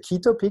it's a key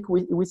topic.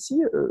 We see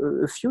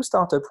a few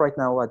startups right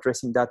now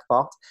addressing that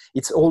part.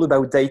 It's all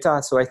about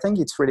data. So I think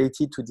it's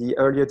related to the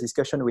earlier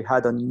discussion we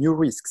had on new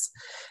risks.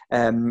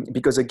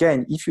 Because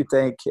again, if you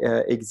take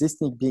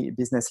existing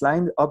business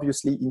line,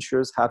 obviously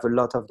insurers have a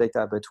lot of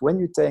data. But when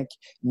you take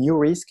new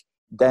risk,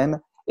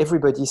 then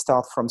everybody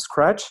starts from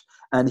scratch.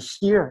 And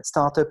here,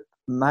 startup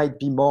might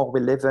be more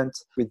relevant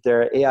with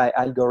their AI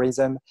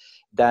algorithm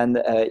than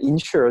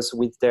insurers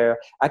with their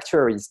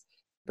actuaries.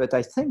 But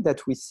I think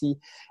that we see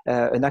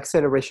an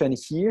acceleration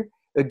here,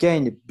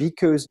 again,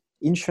 because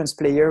insurance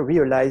players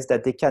realize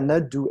that they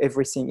cannot do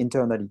everything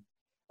internally.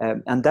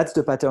 And that's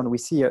the pattern we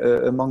see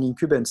among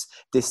incumbents.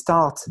 They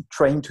start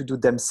trying to do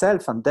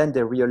themselves, and then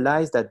they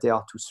realize that they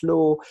are too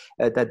slow,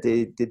 that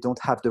they don't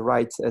have the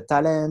right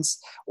talents,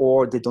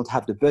 or they don't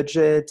have the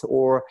budget,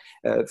 or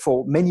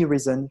for many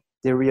reasons,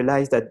 they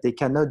realize that they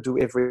cannot do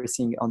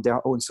everything on their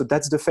own. So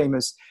that's the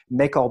famous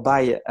make or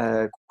buy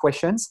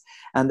questions.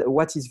 And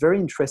what is very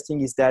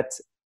interesting is that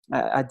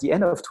at the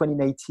end of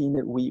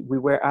 2018, we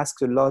were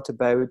asked a lot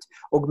about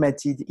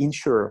augmented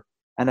insurer.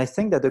 And I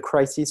think that the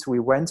crisis we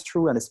went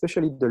through, and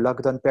especially the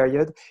lockdown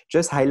period,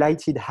 just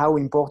highlighted how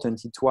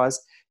important it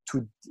was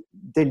to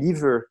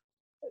deliver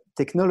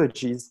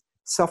technologies,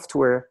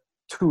 software,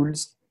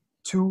 tools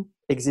to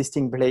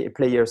existing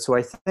players. So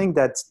I think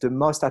that the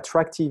most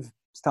attractive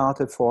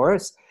startup for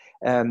us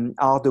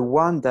are the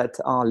ones that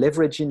are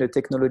leveraging the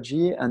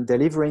technology and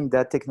delivering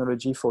that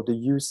technology for the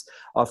use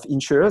of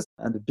insurers.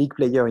 And the big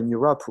player in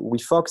Europe,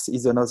 WeFox,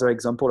 is another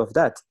example of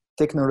that,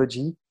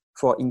 technology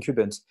for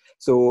incumbents.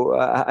 So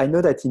I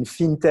know that in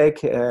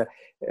fintech,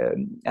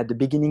 at the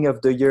beginning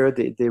of the year,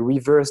 they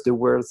reversed the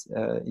words.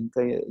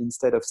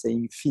 Instead of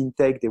saying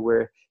fintech, they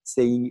were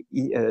saying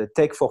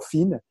tech for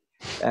fin.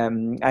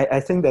 I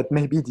think that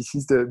maybe this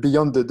is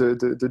beyond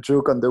the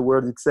joke on the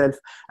word itself.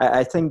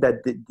 I think that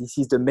this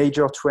is the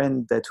major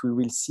trend that we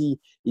will see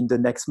in the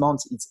next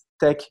months. It's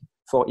tech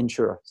for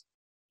insurers.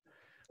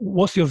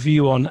 What's your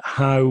view on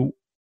how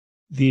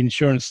the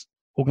insurance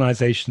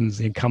organizations,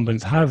 the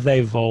incumbents, how have they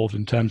evolved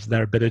in terms of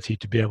their ability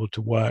to be able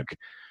to work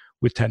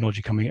with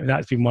technology coming in?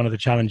 That's been one of the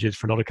challenges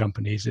for a lot of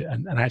companies,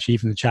 and actually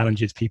even the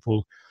challenges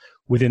people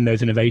within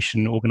those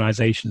innovation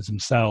organizations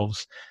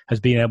themselves has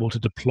been able to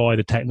deploy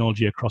the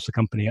technology across the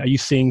company. Are you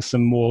seeing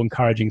some more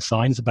encouraging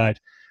signs about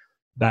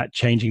that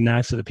changing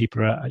now, so that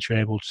people are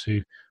actually able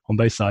to, on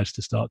both sides,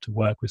 to start to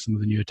work with some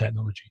of the newer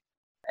technology?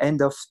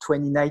 End of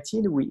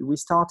 2019, we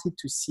started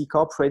to see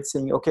corporates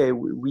saying, okay,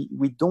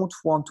 we don't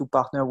want to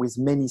partner with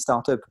many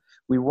startups.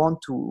 We want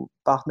to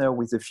partner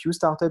with a few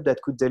startups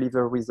that could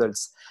deliver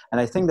results.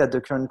 And I think that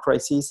the current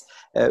crisis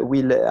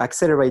will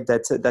accelerate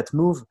that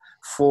move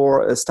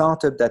for a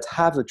startup that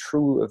have a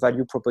true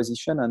value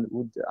proposition and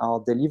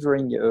are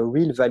delivering a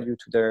real value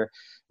to their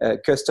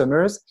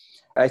customers.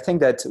 I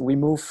think that we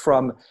move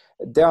from,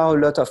 there are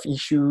a lot of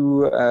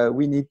issues,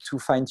 we need to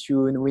fine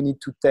tune, we need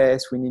to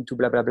test, we need to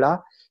blah, blah, blah,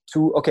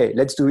 to, okay,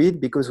 let's do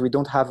it because we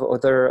don't have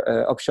other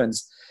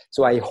options.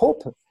 So I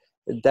hope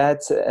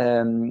that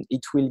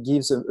it will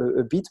give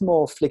a bit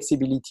more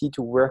flexibility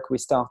to work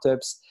with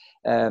startups,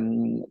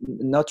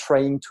 not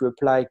trying to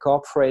apply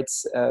corporate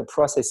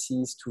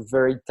processes to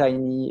very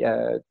tiny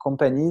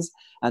companies,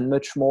 and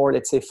much more,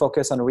 let's say,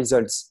 focus on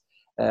results.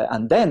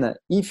 And then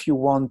if you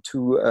want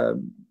to,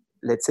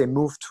 let's say,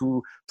 move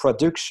to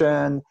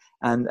production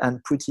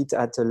and put it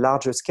at a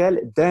larger scale,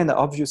 then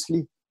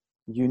obviously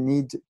you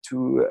need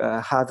to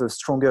have a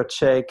stronger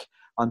check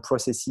on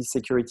processes,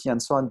 security,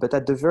 and so on. But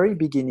at the very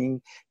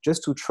beginning,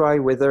 just to try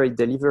whether it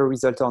delivers a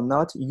result or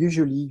not,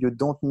 usually you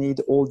don't need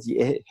all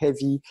the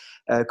heavy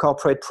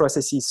corporate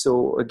processes.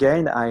 So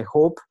again, I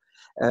hope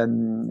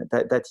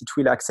that it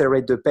will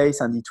accelerate the pace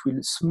and it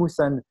will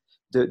smoothen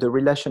the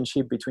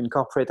relationship between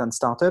corporate and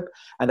startup.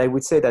 And I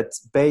would say that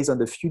based on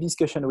the few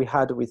discussions we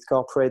had with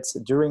corporates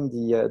during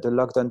the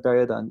lockdown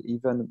period and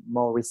even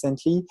more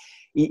recently,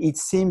 it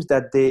seems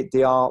that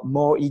they are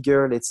more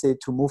eager, let's say,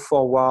 to move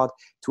forward,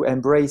 to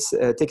embrace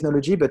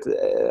technology. But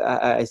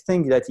I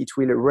think that it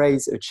will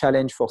raise a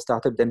challenge for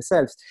startups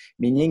themselves,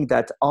 meaning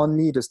that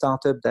only the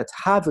startups that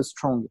have a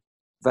strong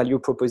value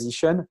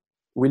proposition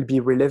will be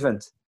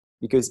relevant.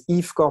 Because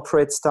if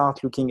corporates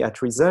start looking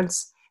at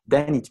results,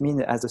 then it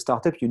means as a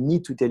startup, you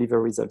need to deliver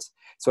results.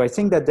 So I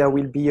think that there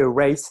will be a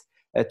race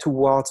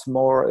towards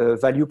more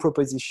value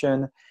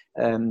proposition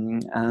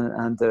and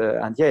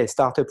a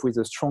startup with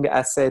a strong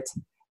asset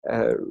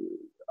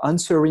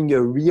answering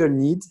a real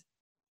need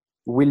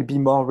will be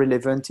more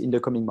relevant in the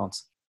coming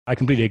months. I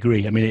completely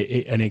agree. I mean,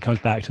 it comes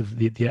back to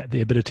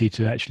the ability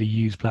to actually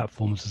use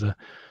platforms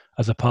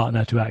as a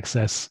partner to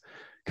access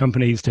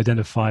companies, to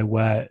identify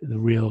where the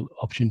real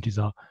opportunities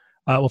are.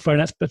 Well, Florian,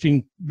 that's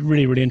been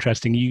really, really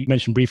interesting. You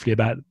mentioned briefly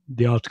about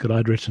the article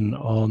I'd written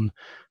on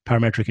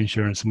parametric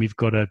insurance, and we've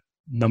got a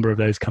number of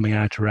those coming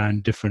out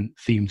around different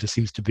themes. There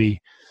seems to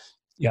be,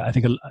 I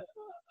think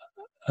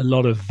a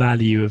lot of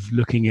value of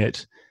looking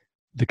at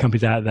the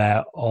companies out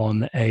there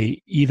on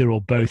either or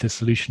both a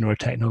solution or a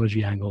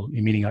technology angle,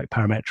 meaning like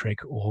parametric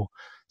or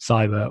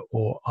cyber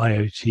or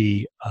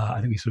IoT. I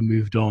think we sort of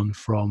moved on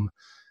from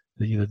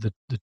the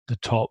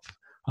top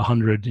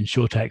 100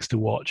 insurtechs to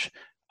watch.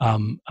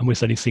 And we're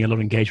certainly seeing a lot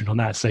of engagement on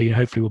that. So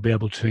hopefully we'll be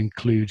able to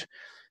include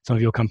some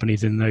of your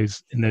companies in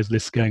those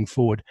lists going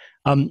forward.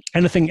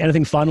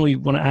 Anything final you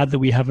want to add that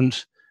we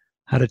haven't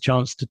had a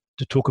chance to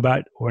talk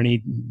about, or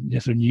any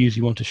sort of news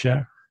you want to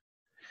share?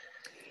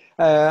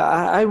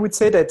 I would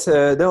say that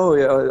no,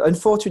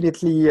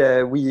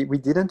 unfortunately, we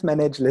didn't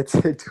manage, let's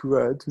say,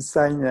 to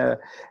sign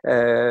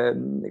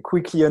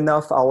quickly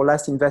enough our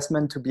last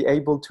investment to be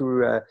able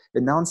to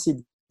announce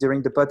it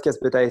during the podcast.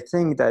 But I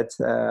think that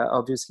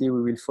obviously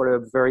we will follow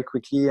up very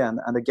quickly, and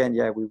again,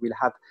 we will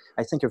have,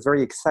 I think, a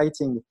very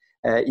exciting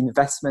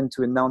investment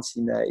to announce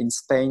in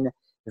Spain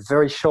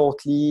very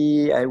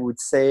shortly. I would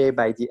say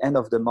by the end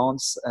of the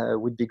month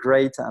would be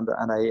great, and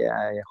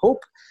I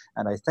hope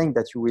and I think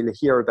that you will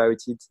hear about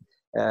it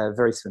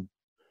very soon.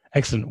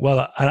 Excellent.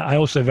 Well, I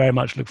also very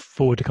much look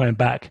forward to coming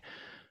back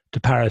to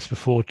Paris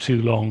before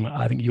too long.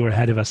 I think you're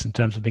ahead of us in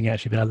terms of being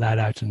actually allowed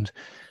out and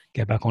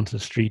get back onto the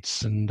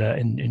streets and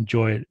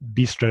enjoy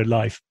bistro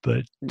life.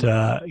 But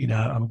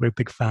I'm a very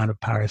big fan of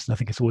Paris, and I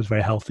think it's always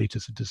very healthy to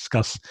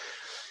discuss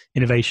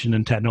innovation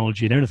and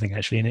technology and everything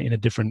actually in a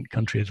different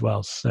country as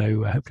well.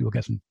 So hopefully we'll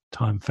get some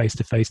time face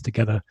to face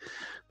together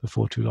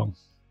before too long.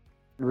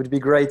 It would be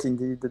great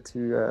indeed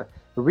to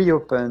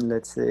reopen,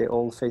 let's say,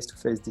 all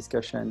face-to-face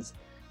discussions.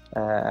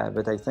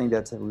 But I think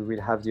that we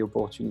will have the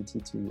opportunity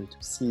to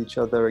see each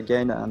other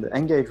again and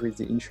engage with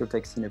the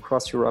insurtech scene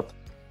across Europe,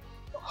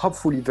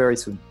 hopefully very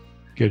soon.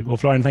 Good. Well,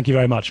 Florian, thank you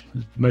very much.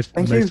 Most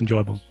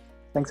enjoyable.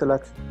 Thanks a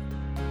lot.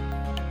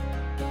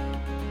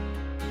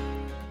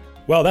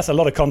 Well, that's a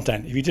lot of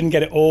content. If you didn't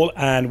get it all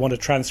and want a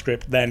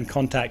transcript, then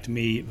contact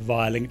me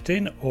via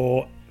LinkedIn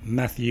or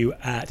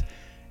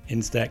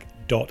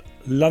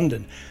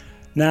matthew@instech.london.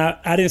 Now,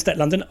 at Instech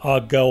London, our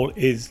goal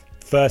is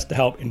first to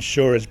help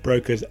insurers,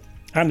 brokers,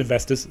 and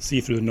investors see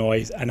through the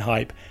noise and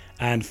hype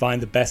and find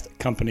the best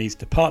companies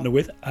to partner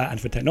with. And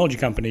for technology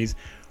companies,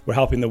 we're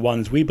helping the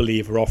ones we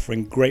believe are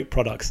offering great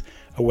products,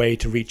 a way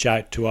to reach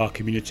out to our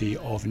community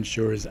of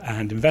insurers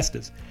and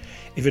investors.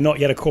 If you're not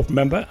yet a corporate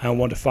member and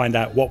want to find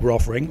out what we're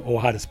offering or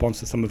how to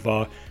sponsor some of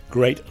our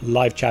great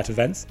live chat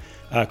events,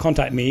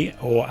 contact me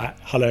or at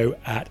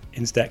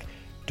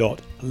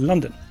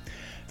hello@instech.london.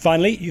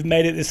 Finally, you've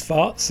made it this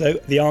far, so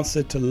the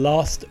answer to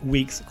last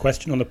week's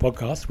question on the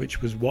podcast, which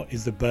was what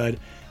is the bird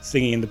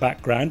singing in the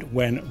background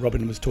when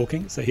Robin was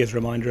talking? So here's a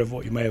reminder of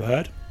what you may have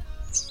heard.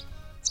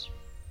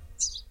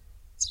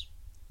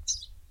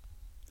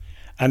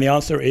 And the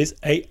answer is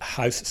a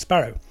house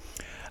sparrow.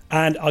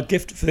 And our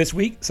gift for this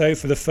week, so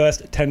for the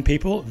first 10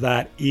 people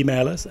that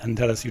email us and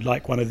tell us you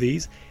like one of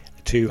these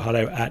to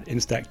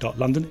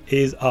hello@instech.london,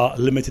 is our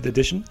limited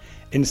edition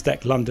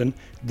Instech London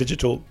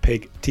digital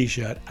pig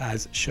t-shirt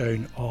as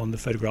shown on the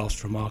photographs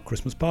from our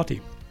Christmas party.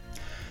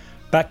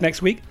 Back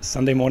next week,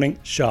 Sunday morning,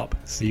 sharp.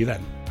 See you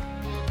then.